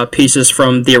pieces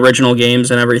from the original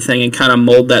games and everything, and kind of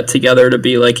mold that together to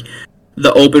be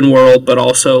the open world, but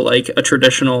also a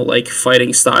traditional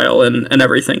fighting style and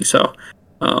everything. So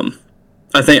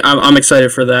I think I'm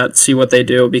excited for that, see what they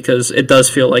do, because it does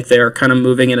feel like they are kind of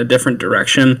moving in a different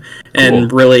direction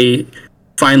and really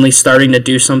finally starting to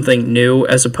do something new,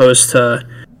 as opposed to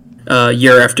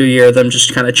year after year them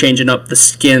just kind of changing up the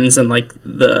skins and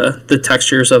the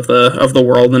textures of the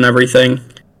world and everything.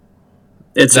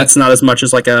 It's not as much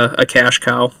as a cash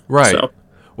cow. Right. So.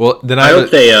 Well, then I hope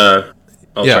they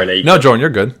sorry, no, Jordan, you're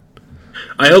good.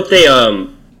 I hope they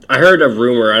I heard a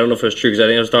rumor, I don't know if it was true, because I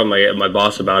think I was talking to my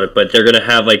boss about it, but they're going to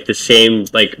have the same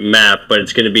map, but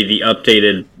it's going to be the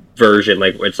updated version,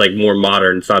 it's more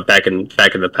modern. It's not back in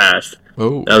the past.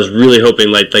 Oh. I was really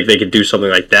hoping they could do something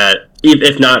like that,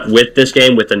 if not with this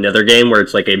game, with another game where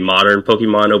it's a modern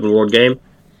Pokemon open world game.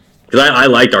 Because I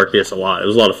liked Arceus a lot. It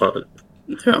was a lot of fun.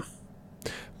 Yeah.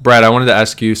 Brad, I wanted to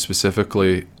ask you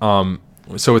specifically,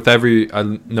 so with I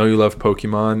know you love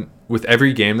Pokemon, with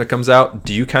every game that comes out,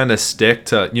 do you kind of stick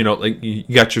to, you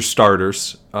got your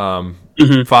starters,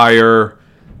 Fire,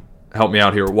 help me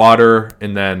out here. Water,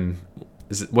 and then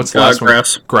what's the last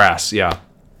grass. one? Grass. Yeah.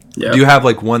 Yeah. Do you have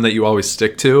like one that you always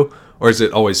stick to, or does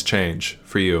it always change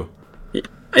for you?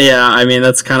 Yeah, I mean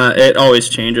that's kind of it. Always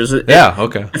changes.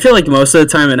 Okay. I feel like most of the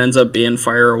time it ends up being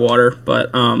fire or water,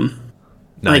 but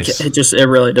Nice. like it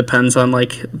really depends on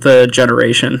like the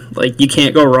generation. Like you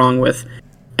can't go wrong with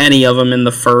any of them in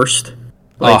the first.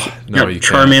 Like you can't.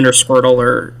 Charmander, Squirtle,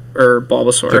 or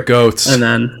Bulbasaur. The goats. And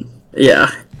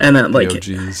then like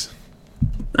OGs.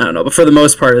 I don't know, but for the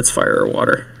most part, it's fire or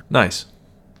water. Nice.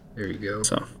 There you go.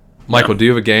 So, Michael, do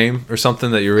you have a game or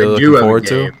something that you're really do looking have a forward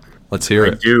to? game. Let's hear I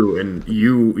it. do, and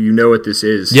you know what this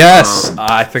is. Yes,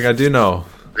 I think I do know.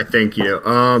 I think you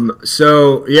know.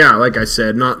 So yeah, like I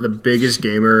said, not the biggest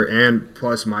gamer, and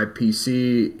plus my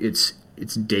PC, it's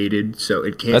dated, so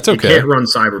it can't. That's okay. It can't run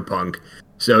Cyberpunk.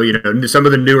 So you know, some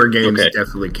of the newer games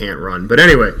definitely can't run. But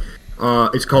anyway,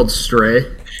 it's called Stray.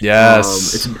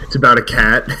 Yes. It's about a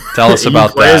cat. Tell us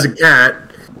about play that. as a cat.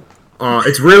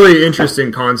 It's really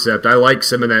interesting concept. I like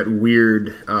some of that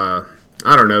weird.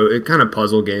 I don't know, it kind of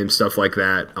puzzle game stuff like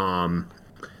that.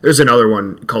 There's another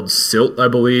one called Silt, I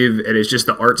believe, and it's just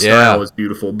the art style is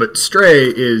beautiful. But Stray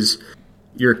is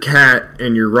your cat,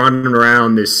 and you're running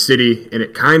around this city, and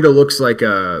it kind of looks like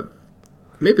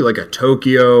maybe like a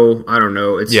Tokyo. I don't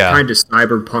know. It's kind of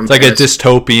cyberpunk. It's like a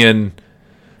dystopian.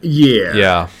 Yeah.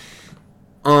 Yeah.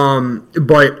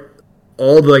 But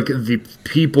all the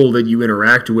people that you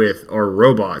interact with are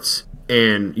robots.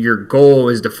 And your goal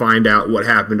is to find out what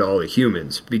happened to all the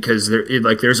humans, because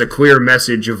there's a clear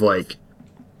message of like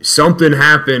something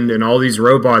happened and all these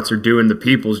robots are doing the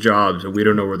people's jobs and we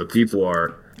don't know where the people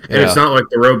are. And it's not like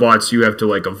the robots, you have to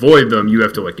like avoid them, you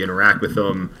have to like interact with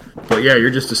them. But yeah, you're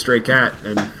just a stray cat,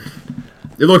 and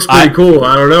it looks pretty cool.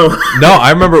 I don't know. No,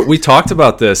 I remember we talked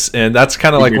about this, and that's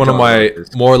kind of like one of my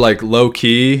more like low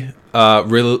key,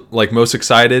 really like most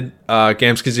excited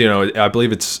games, because you know I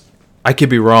believe I could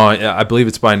be wrong. I believe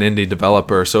it's by an indie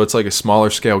developer, so it's like a smaller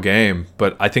scale game.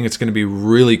 But I think it's going to be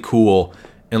really cool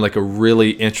and like a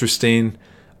really interesting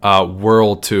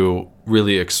world to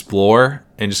really explore,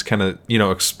 and just kind of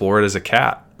explore it as a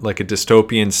cat, like a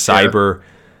dystopian cyber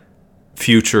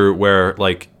future where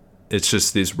like it's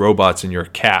just these robots and you're a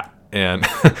cat, and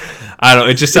I don't know.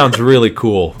 It just sounds really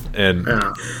cool, and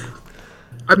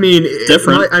I mean,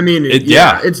 different.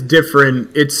 It's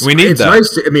different. We need that.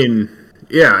 Nice to, I mean.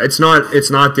 Yeah, it's not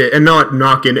and not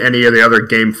knocking any of the other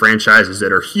game franchises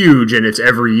that are huge, and it's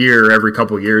every year, every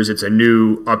couple of years, it's a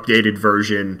new updated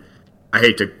version. I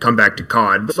hate to come back to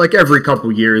COD, but like every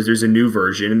couple of years, there's a new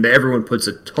version, and everyone puts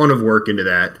a ton of work into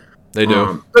that. They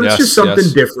do, but it's just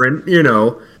something different,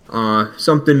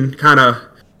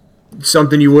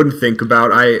 something you wouldn't think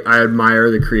about. I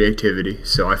admire the creativity,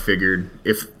 so I figured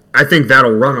I think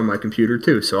that'll run on my computer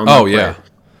too. So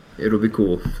it'll be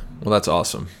cool. Well, that's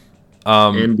awesome.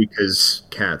 And because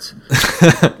cats.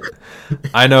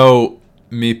 I know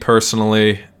me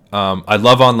personally, I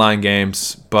love online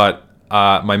games, but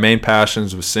my main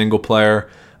passions was single player.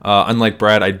 Unlike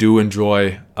Brad, I do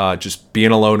enjoy just being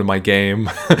alone in my game,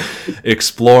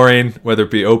 exploring, whether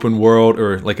it be open world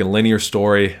or like a linear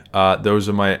story. Those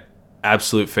are my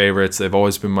absolute favorites. They've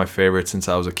always been my favorites since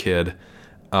I was a kid.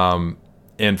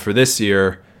 And for this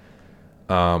year,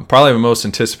 probably the most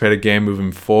anticipated game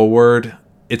moving forward,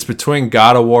 it's between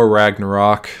God of War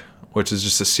Ragnarok, which is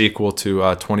just a sequel to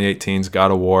 2018's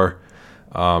God of War.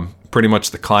 Pretty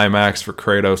much the climax for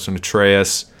Kratos and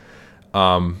Atreus.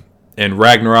 And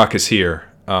Ragnarok is here.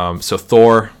 So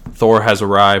Thor has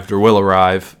arrived, or will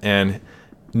arrive. And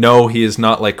no, he is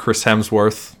not like Chris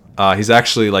Hemsworth. He's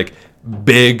actually like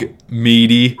big,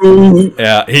 meaty.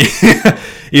 Yeah,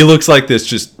 he looks like this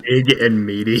just big and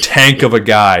meaty tank of a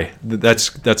guy that's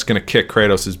gonna kick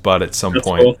Kratos' butt at some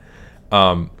point. Cool.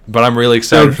 But I'm really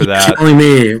excited for that. Telling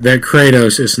me that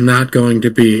Kratos is not going to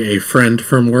be a friend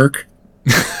from work?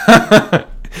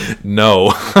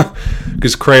 No,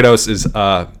 because Kratos is,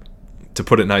 to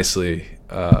put it nicely,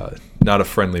 not a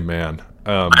friendly man.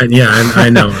 I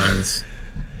know.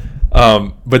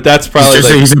 But that's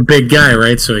probably he's a big guy,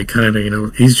 right? So he kind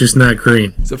of, he's just not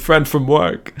green. He's a friend from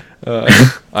work.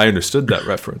 I understood that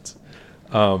reference.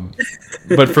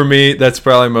 But for me, that's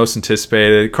probably most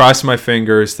anticipated. Crossing my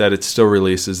fingers that it still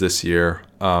releases this year.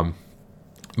 But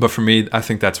for me, I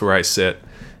think that's where I sit,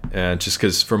 and just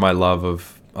because for my love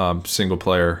of single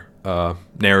player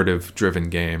narrative-driven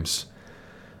games.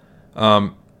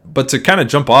 But to kind of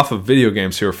jump off of video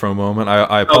games here for a moment,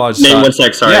 I apologize. Name 1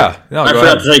 sec, sorry. Yeah, no, I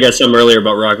forgot to tell you guys something earlier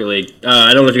about Rocket League.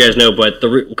 I don't know if you guys know, but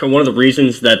one of the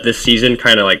reasons that this season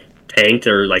kind of like tanked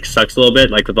or like sucks a little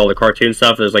bit, like with all the cartoon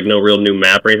stuff, there's like no real new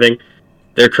map or anything,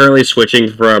 they're currently switching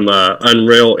from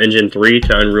Unreal Engine 3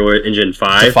 to Unreal Engine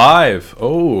 5. 5.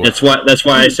 Oh, That's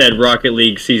why I said Rocket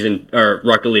League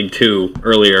Rocket League 2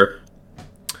 earlier.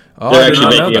 Oh, They're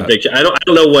actually making a big. I don't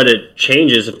know what it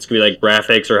changes, if it's gonna be like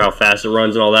graphics or how fast it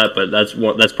runs and all that, but that's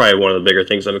probably one of the bigger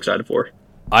things I'm excited for.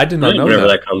 I did not know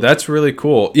that. That's really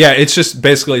cool. Yeah, it's just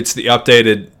basically it's the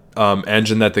updated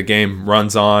engine that the game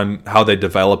runs on, how they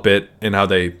develop it, and how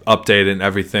they update it and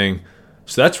everything.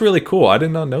 So that's really cool. I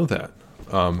did not know that.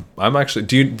 I'm actually.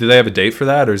 Do they have a date for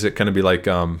that, or is it going to be like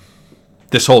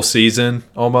this whole season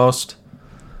almost?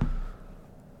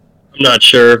 I'm not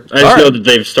sure. I just know that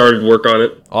they've started work on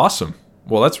it. Awesome.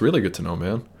 Well, that's really good to know,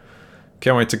 man.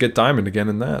 Can't wait to get Diamond again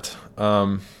in that.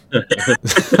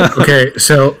 Okay,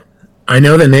 so I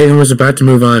know that Nathan was about to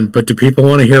move on, but do people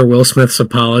want to hear Will Smith's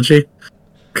apology?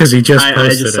 Because he just posted I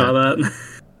just saw that.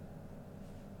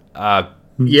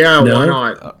 Yeah, No? why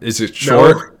not? Is it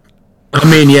short? I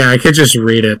mean, yeah, I could just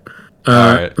read it.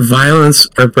 Alright. Violence,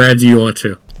 or Brad, do you want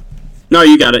to? No,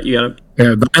 you got it. Yeah,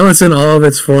 violence in all of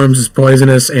its forms is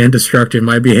poisonous and destructive.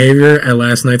 My behavior at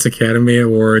last night's Academy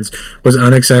Awards was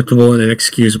unacceptable and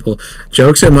inexcusable.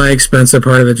 Jokes at my expense are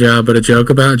part of the job, but a joke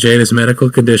about Jada's medical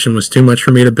condition was too much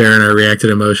for me to bear, and I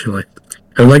reacted emotionally.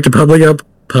 I would like to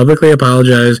publicly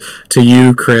apologize to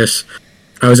you, Chris.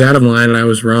 I was out of line and I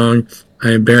was wrong.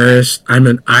 I am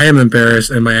embarrassed,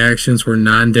 and my actions were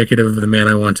not indicative of the man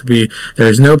I want to be. There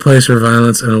is no place for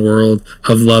violence in a world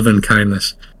of love and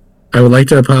kindness. I would like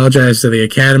to apologize to the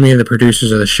Academy, the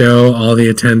producers of the show, all the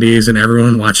attendees, and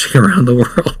everyone watching around the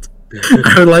world.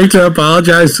 I would like to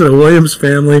apologize to the Williams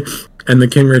family and the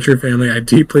King Richard family. I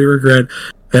deeply regret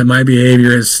that my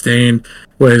behavior has stained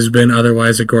what has been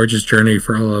otherwise a gorgeous journey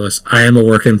for all of us. I am a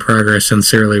work in progress.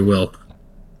 Sincerely, Will.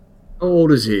 How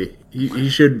old is he? He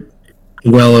should.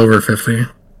 Well over 50.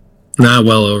 Not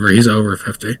well over. He's over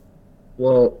 50.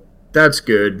 Well, that's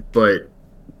good, but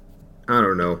I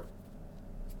don't know.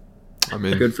 I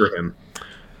mean, good for him.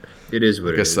 It is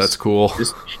what it is. I guess that's cool.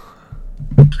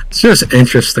 It's just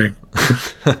interesting.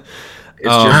 It's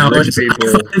just rich people.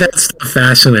 I find that stuff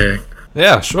fascinating.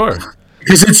 Yeah, sure.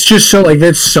 Because it's just so, like,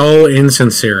 that's so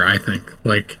insincere, I think.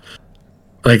 Like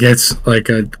it's like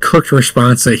a cooked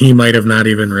response that he might have not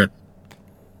even written.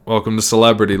 Welcome to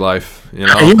celebrity life.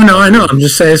 I know. I'm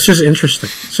just saying, it's just interesting.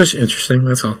 It's just interesting,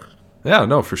 that's all. Yeah,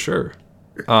 no, for sure.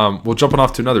 Well, jumping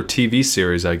off to another TV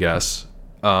series, I guess.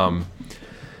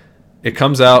 It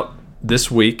comes out this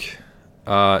week.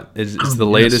 It's the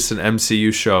latest in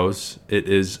MCU shows. It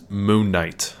is Moon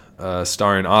Knight,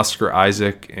 starring Oscar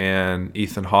Isaac and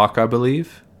Ethan Hawke, I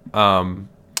believe, and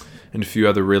a few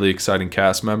other really exciting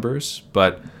cast members.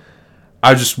 But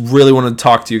I just really wanted to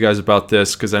talk to you guys about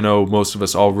this because I know most of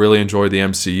us all really enjoy the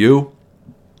MCU,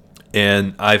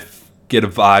 and I get a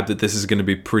vibe that this is going to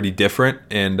be pretty different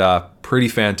and pretty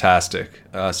fantastic.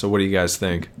 So what do you guys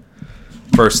think?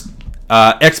 First,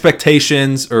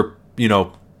 expectations, or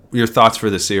your thoughts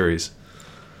for the series.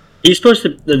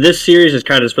 This series is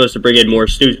kind of supposed to bring in more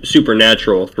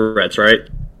supernatural threats, right?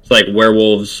 It's like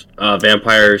werewolves,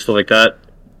 vampires, stuff like that.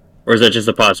 Or is that just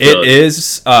a possibility? It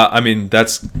is.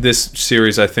 This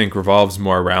series, I think, revolves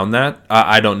more around that.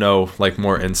 I don't know,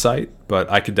 more insight, but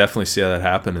I could definitely see that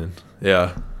happening.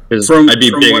 Yeah. I'd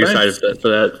be big excited for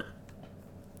that.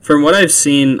 From what I've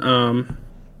seen,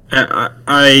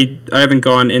 I haven't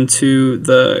gone into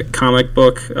the comic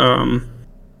book,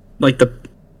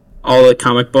 all the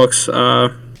comic books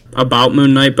about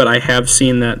Moon Knight, but I have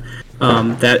seen that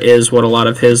that is what a lot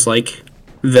of his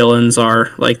villains are.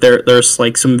 There's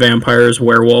some vampires,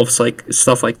 werewolves,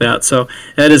 stuff like that. So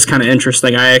that is kind of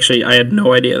interesting. I had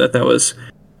no idea that was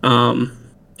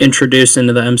introduced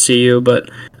into the MCU, but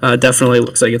definitely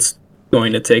looks like it's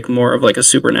going to take more of a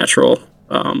supernatural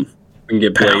and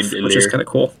get path, which is kind of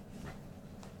cool.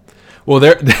 Well,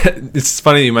 it's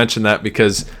funny you mentioned that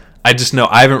because I just know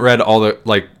I haven't read all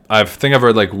the I think I've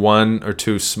read one or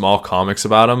two small comics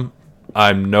about him.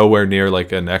 I'm nowhere near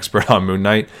an expert on Moon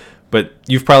Knight, but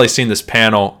you've probably seen this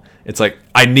panel. It's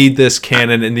I need this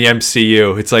canon in the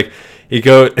MCU. It's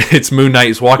it's Moon Knight.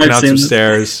 He's walking down some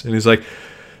stairs and he's like,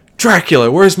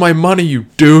 Dracula, where's my money, you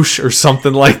douche, or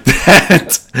something like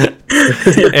that.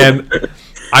 And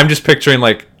I'm just picturing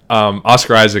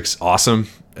Oscar Isaac's awesome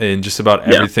in just about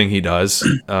everything he does.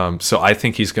 So I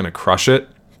think he's going to crush it.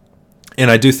 And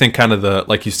I do think kind of the,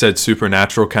 like you said,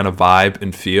 supernatural kind of vibe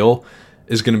and feel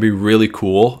is going to be really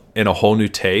cool and a whole new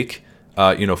take,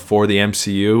 for the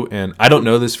MCU. And I don't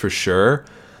know this for sure,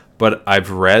 but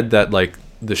I've read that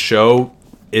the show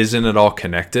isn't at all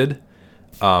connected,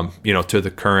 to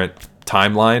the current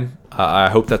timeline. I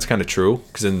hope that's kind of true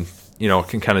because then, it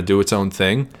can kind of do its own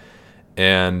thing.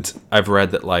 And I've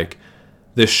read that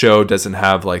this show doesn't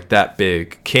have like that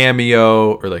big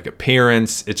cameo or like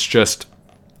appearance. It's just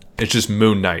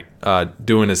Moon Knight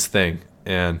doing his thing,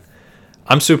 and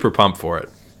I'm super pumped for it.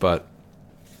 But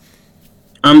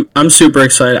I'm super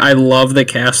excited. I love the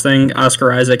casting.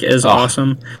 Oscar Isaac is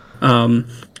awesome.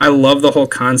 I love the whole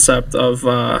concept of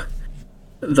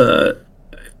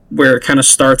where it kind of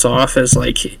starts off as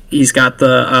like he's got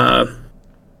the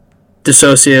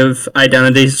dissociative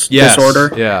identity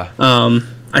disorder. Yeah.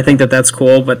 I think that's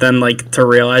cool, but then like to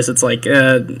realize it's like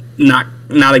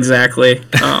not exactly.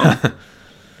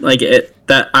 Like it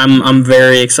that I'm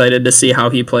very excited to see how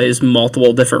he plays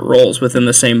multiple different roles within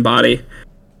the same body.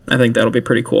 I think that'll be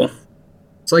pretty cool.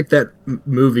 It's like that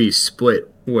movie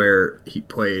Split where he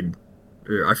played.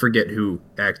 I forget who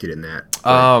acted in that.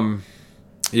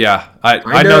 Yeah,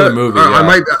 I know the movie.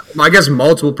 Yeah. I guess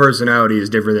multiple personality is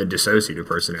different than dissociative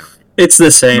personality. It's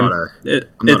the same.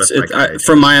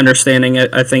 From my understanding,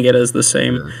 I think it is the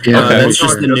same. Yeah. Okay. That's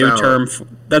just the new term.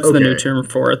 That's the new term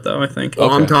for it, though. I think.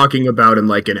 Well, I'm talking about in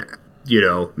like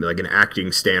an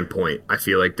acting standpoint. I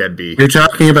feel like that'd be. You're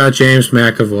talking about James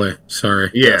McAvoy.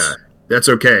 Sorry. Yeah, that's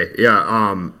okay.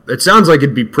 Yeah. It sounds like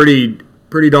it'd be pretty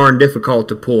darn difficult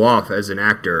to pull off as an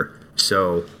actor.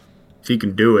 So if he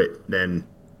can do it, then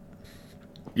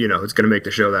it's going to make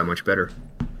the show that much better.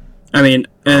 I mean,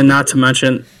 and not to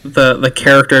mention the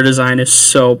character design is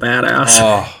so badass.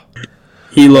 Oh,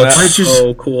 he looks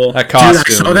so cool. That costume. Dude,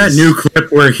 I saw that new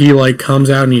clip where he like comes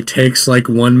out and he takes like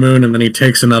one moon and then he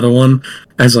takes another one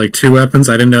as like two weapons.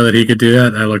 I didn't know that he could do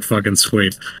that. That looked fucking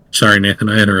sweet. Sorry, Nathan,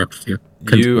 I interrupted you.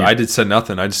 Continue. I said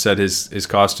nothing. I just said his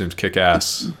costumes kick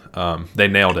ass. They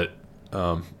nailed it.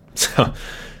 So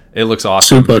it looks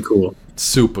awesome.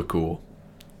 Super cool.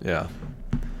 Yeah.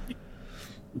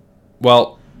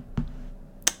 Well,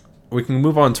 we can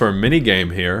move on to our mini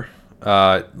game here.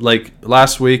 Like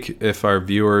last week, if our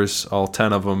viewers, all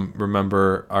 10 of them,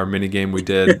 remember our mini game we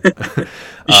did. You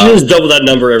should just double that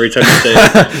number every time you say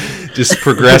it. Just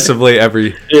progressively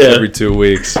every 2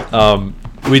 weeks.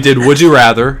 We did Would You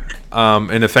Rather,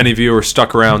 and if any viewers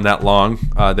stuck around that long,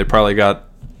 they probably got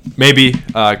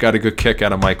a good kick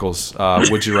out of Michael's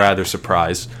Would You Rather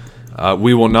surprise.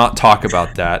 We will not talk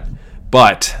about that,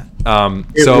 but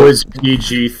it was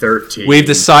PG-13. We've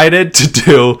decided to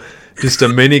do just a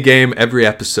mini game every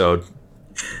episode,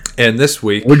 and this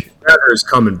week Would You Rather is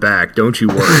coming back. Don't you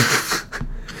worry.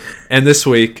 And this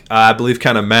week, I believe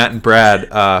kind of Matt and Brad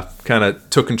kind of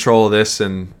took control of this,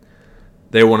 and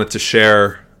they wanted to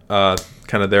share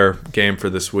kind of their game for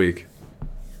this week.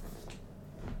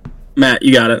 Matt,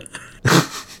 you got it.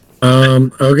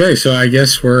 Okay, so I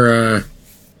guess we're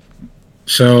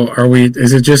so are we,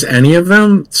 is it just any of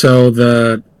them? So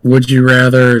the Would You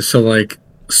Rather, so like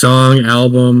song,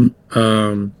 album,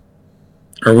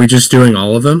 are we just doing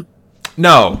all of them?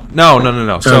 No.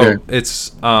 So okay.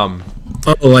 It's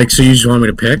like, so you just want me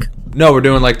to pick? No, we're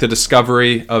doing like the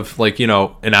discovery of like, an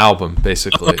album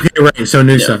basically. Okay, right. So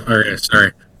new stuff. All right,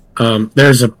 sorry.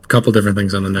 There's a couple different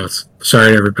things on the notes.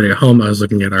 Sorry to everybody at home. I was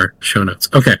looking at our show notes.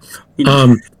 Okay.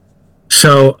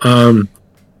 So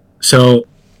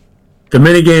the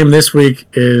mini game this week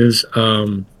is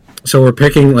so we're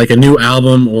picking like a new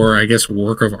album or I guess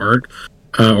work of art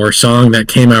or song that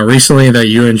came out recently that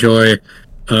you enjoy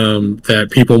that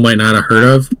people might not have heard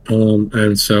of.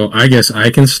 And so I guess I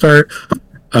can start.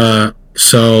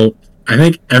 So I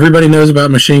think everybody knows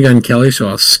about Machine Gun Kelly, so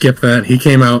I'll skip that. He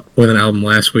came out with an album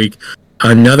last week.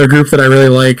 Another group that I really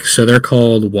like, so they're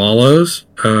called Wallows,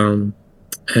 and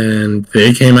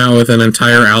they came out with an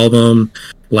entire album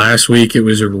last week. It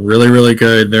was really, really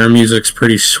good. Their music's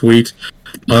pretty sweet.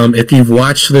 If you've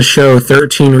watched the show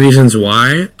 13 Reasons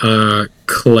Why,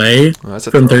 Clay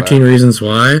from 13 Reasons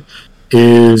Why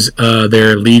is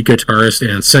their lead guitarist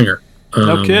and singer.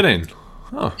 No kidding.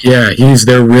 Huh. Yeah,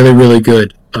 they're really, really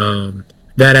good.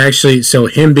 That actually, so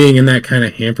him being in that kind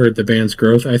of hampered the band's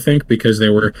growth, I think, because they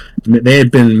had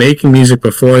been making music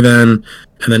before then,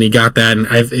 and then he got that, and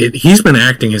he's been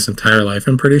acting his entire life,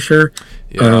 I'm pretty sure.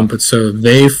 Yeah. But so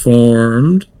they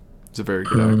formed. He's a very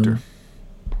good actor.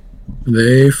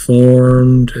 They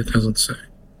formed. It doesn't say.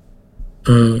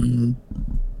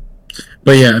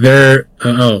 But yeah, they're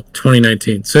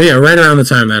 2019. So yeah, right around the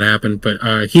time that happened.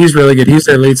 But he's really good. He's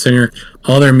their lead singer.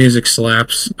 All their music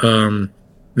slaps.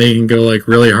 They can go like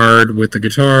really hard with the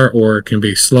guitar, or it can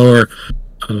be slower.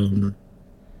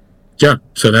 Yeah,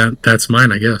 so that's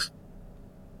mine, I guess.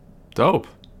 Dope.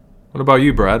 What about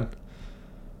you, Brad?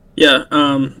 Yeah.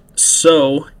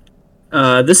 So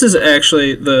this is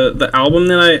actually the album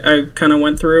that I kind of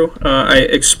went through. I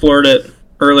explored it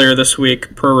earlier this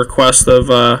week per request of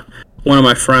one of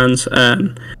my friends,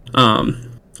 and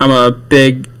I I'm a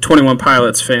big 21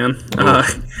 Pilots fan.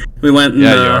 We went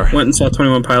and saw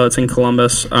 21 Pilots in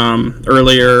Columbus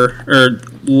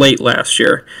late last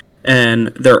year, and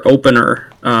their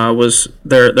opener was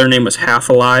their name was Half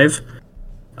Alive.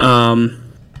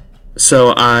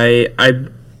 So I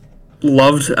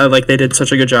loved like they did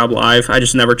such a good job live. I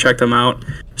just never checked them out,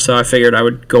 so I figured I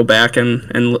would go back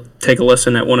and take a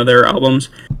listen at one of their albums,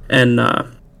 and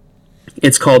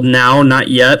it's called Now Not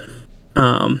Yet.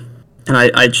 And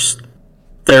I just,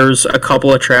 there's a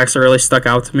couple of tracks that really stuck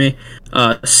out to me.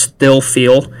 Still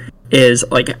Feel is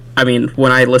like, I mean,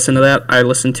 when I listen to that, I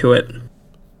listen to it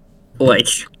like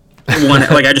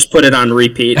I just put it on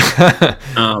repeat. I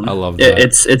love that.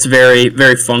 It's very,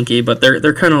 very funky, but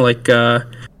they're kind of like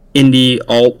indie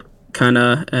alt kind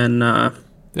of, and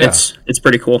it's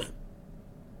pretty cool.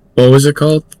 What was it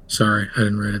called? Sorry, I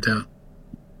didn't write it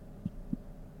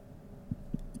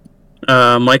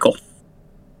down. Michael.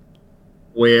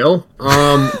 Well,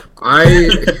 I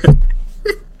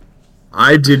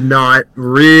did not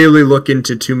really look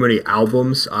into too many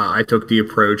albums. I took the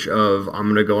approach of I'm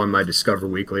going to go on my Discover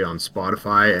Weekly on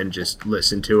Spotify and just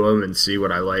listen to them and see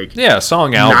what I like. Yeah,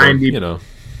 song album, you know.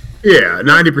 Yeah,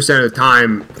 90% of the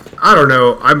time, I don't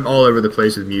know, I'm all over the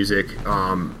place with music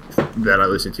that I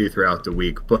listen to throughout the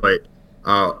week. But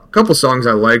a couple songs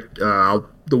I liked. The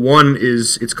one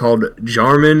it's called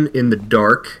Jarman in the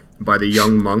Dark by the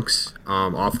Young Monks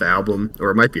off the album, or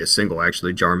it might be a single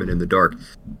actually, Jarman in the Dark.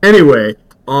 Anyway,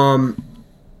 I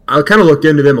kind of looked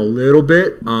into them a little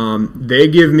bit. They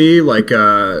give me like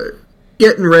a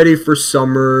getting ready for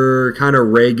summer, kind of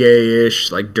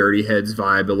reggae-ish, like Dirty Heads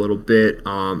vibe a little bit.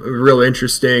 Real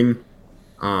interesting.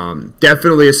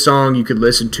 Definitely a song you could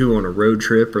listen to on a road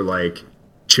trip, or like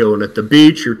chilling at the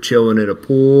beach, or chilling at a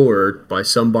pool, or by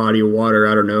some body of water.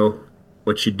 I don't know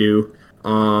what you do.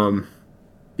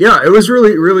 Yeah, it was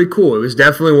really, really cool. It was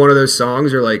definitely one of those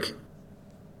songs where like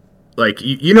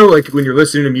you know, like when you're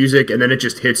listening to music and then it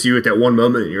just hits you at that one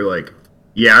moment and you're like,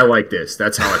 yeah, I like this.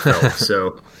 That's how I felt.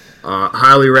 So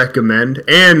highly recommend.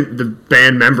 And the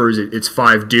band members, it's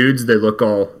 5 dudes. They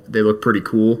look pretty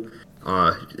cool.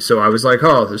 So I was like,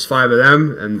 oh, there's 5 of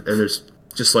them, and there's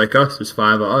just like us, there's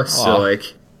 5 of us. Aww. So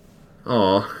like,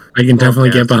 I can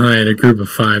definitely get behind a group of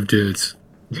 5 dudes.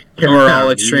 We're all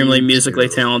extremely musically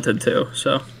talented too.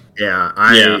 So yeah,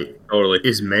 totally.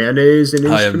 Is mayonnaise an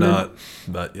instrument? I am not,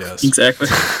 but yes, exactly.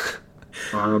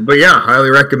 But yeah, highly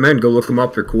recommend. Go look them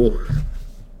up. They're cool.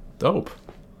 Dope.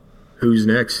 Who's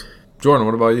next? Jordan,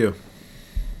 what about you?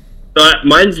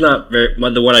 Mine's not very.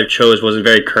 The one I chose wasn't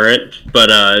very current, but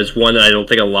it's one that I don't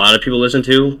think a lot of people listen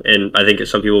to, and I think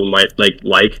some people might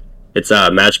like. It's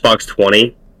Matchbox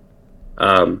 20.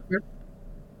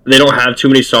 They don't have too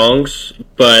many songs,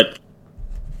 but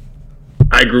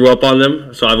I grew up on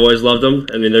them, so I've always loved them.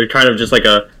 I mean, they're kind of just like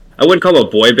I wouldn't call them a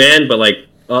boy band, but like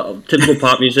typical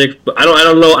pop music. But I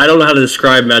don't know how to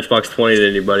describe Matchbox 20 to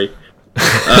anybody.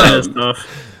 That's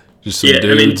tough. Just some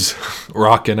dudes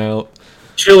rocking out.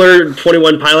 Chiller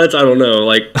 21 Pilots, I don't know.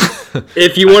 Like,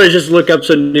 if you want to just look up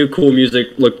some new cool music,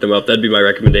 look them up. That'd be my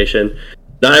recommendation.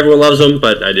 Not everyone loves them,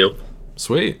 but I do.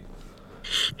 Sweet.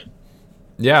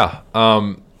 Yeah.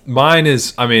 Mine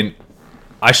is, I mean,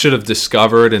 I should have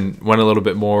discovered and went a little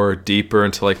bit more deeper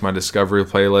into like my discovery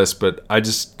playlist, but I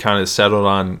just kind of settled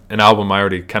on an album I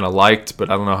already kind of liked, but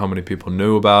I don't know how many people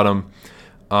knew about him.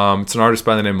 It's an artist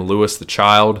by the name of Lewis the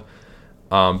Child.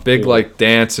 Big like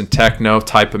dance and techno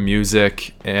type of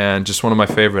music, and just one of my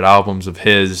favorite albums of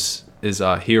his is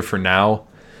Here for Now,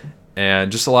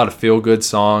 and just a lot of feel good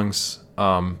songs.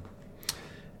 And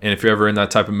if you're ever in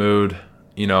that type of mood,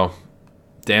 you know,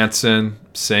 dancing,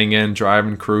 singing,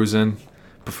 driving, cruising,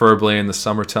 preferably in the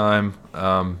summertime,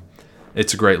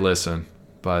 it's a great listen.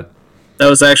 But that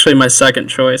was actually my second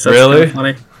choice. That's really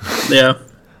funny. Yeah,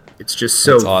 it's just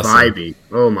so awesome. Vibey.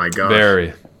 Oh my god,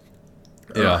 very.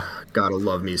 Yeah. Gotta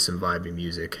love me some vibey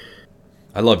music.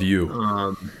 I love you.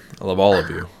 I love all of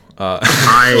you.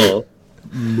 I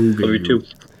love you too.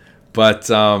 But,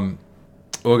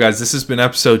 well, guys, this has been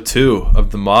episode 2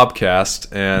 of the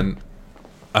Mobcast, and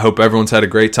I hope everyone's had a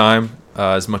great time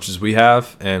as much as we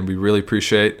have, and we really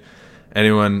appreciate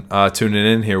anyone tuning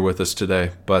in here with us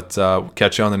today. But we'll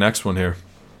catch you on the next one here.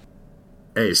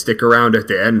 Hey, stick around at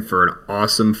the end for an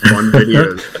awesome, fun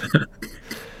video.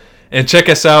 And check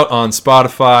us out on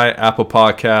Spotify, Apple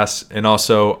Podcasts, and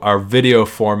also our video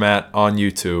format on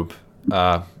YouTube.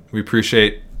 We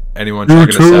appreciate anyone checking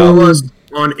us out. Follow us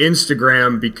on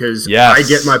Instagram because I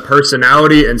get my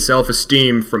personality and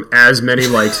self-esteem from as many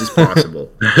likes as possible.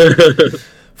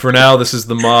 For now, this is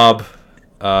the Mob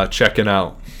checking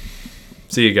out.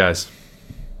 See you guys.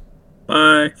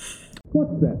 Bye.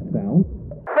 What's that sound?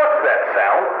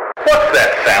 What's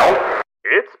that sound?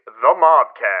 It's the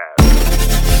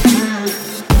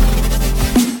Mobcast.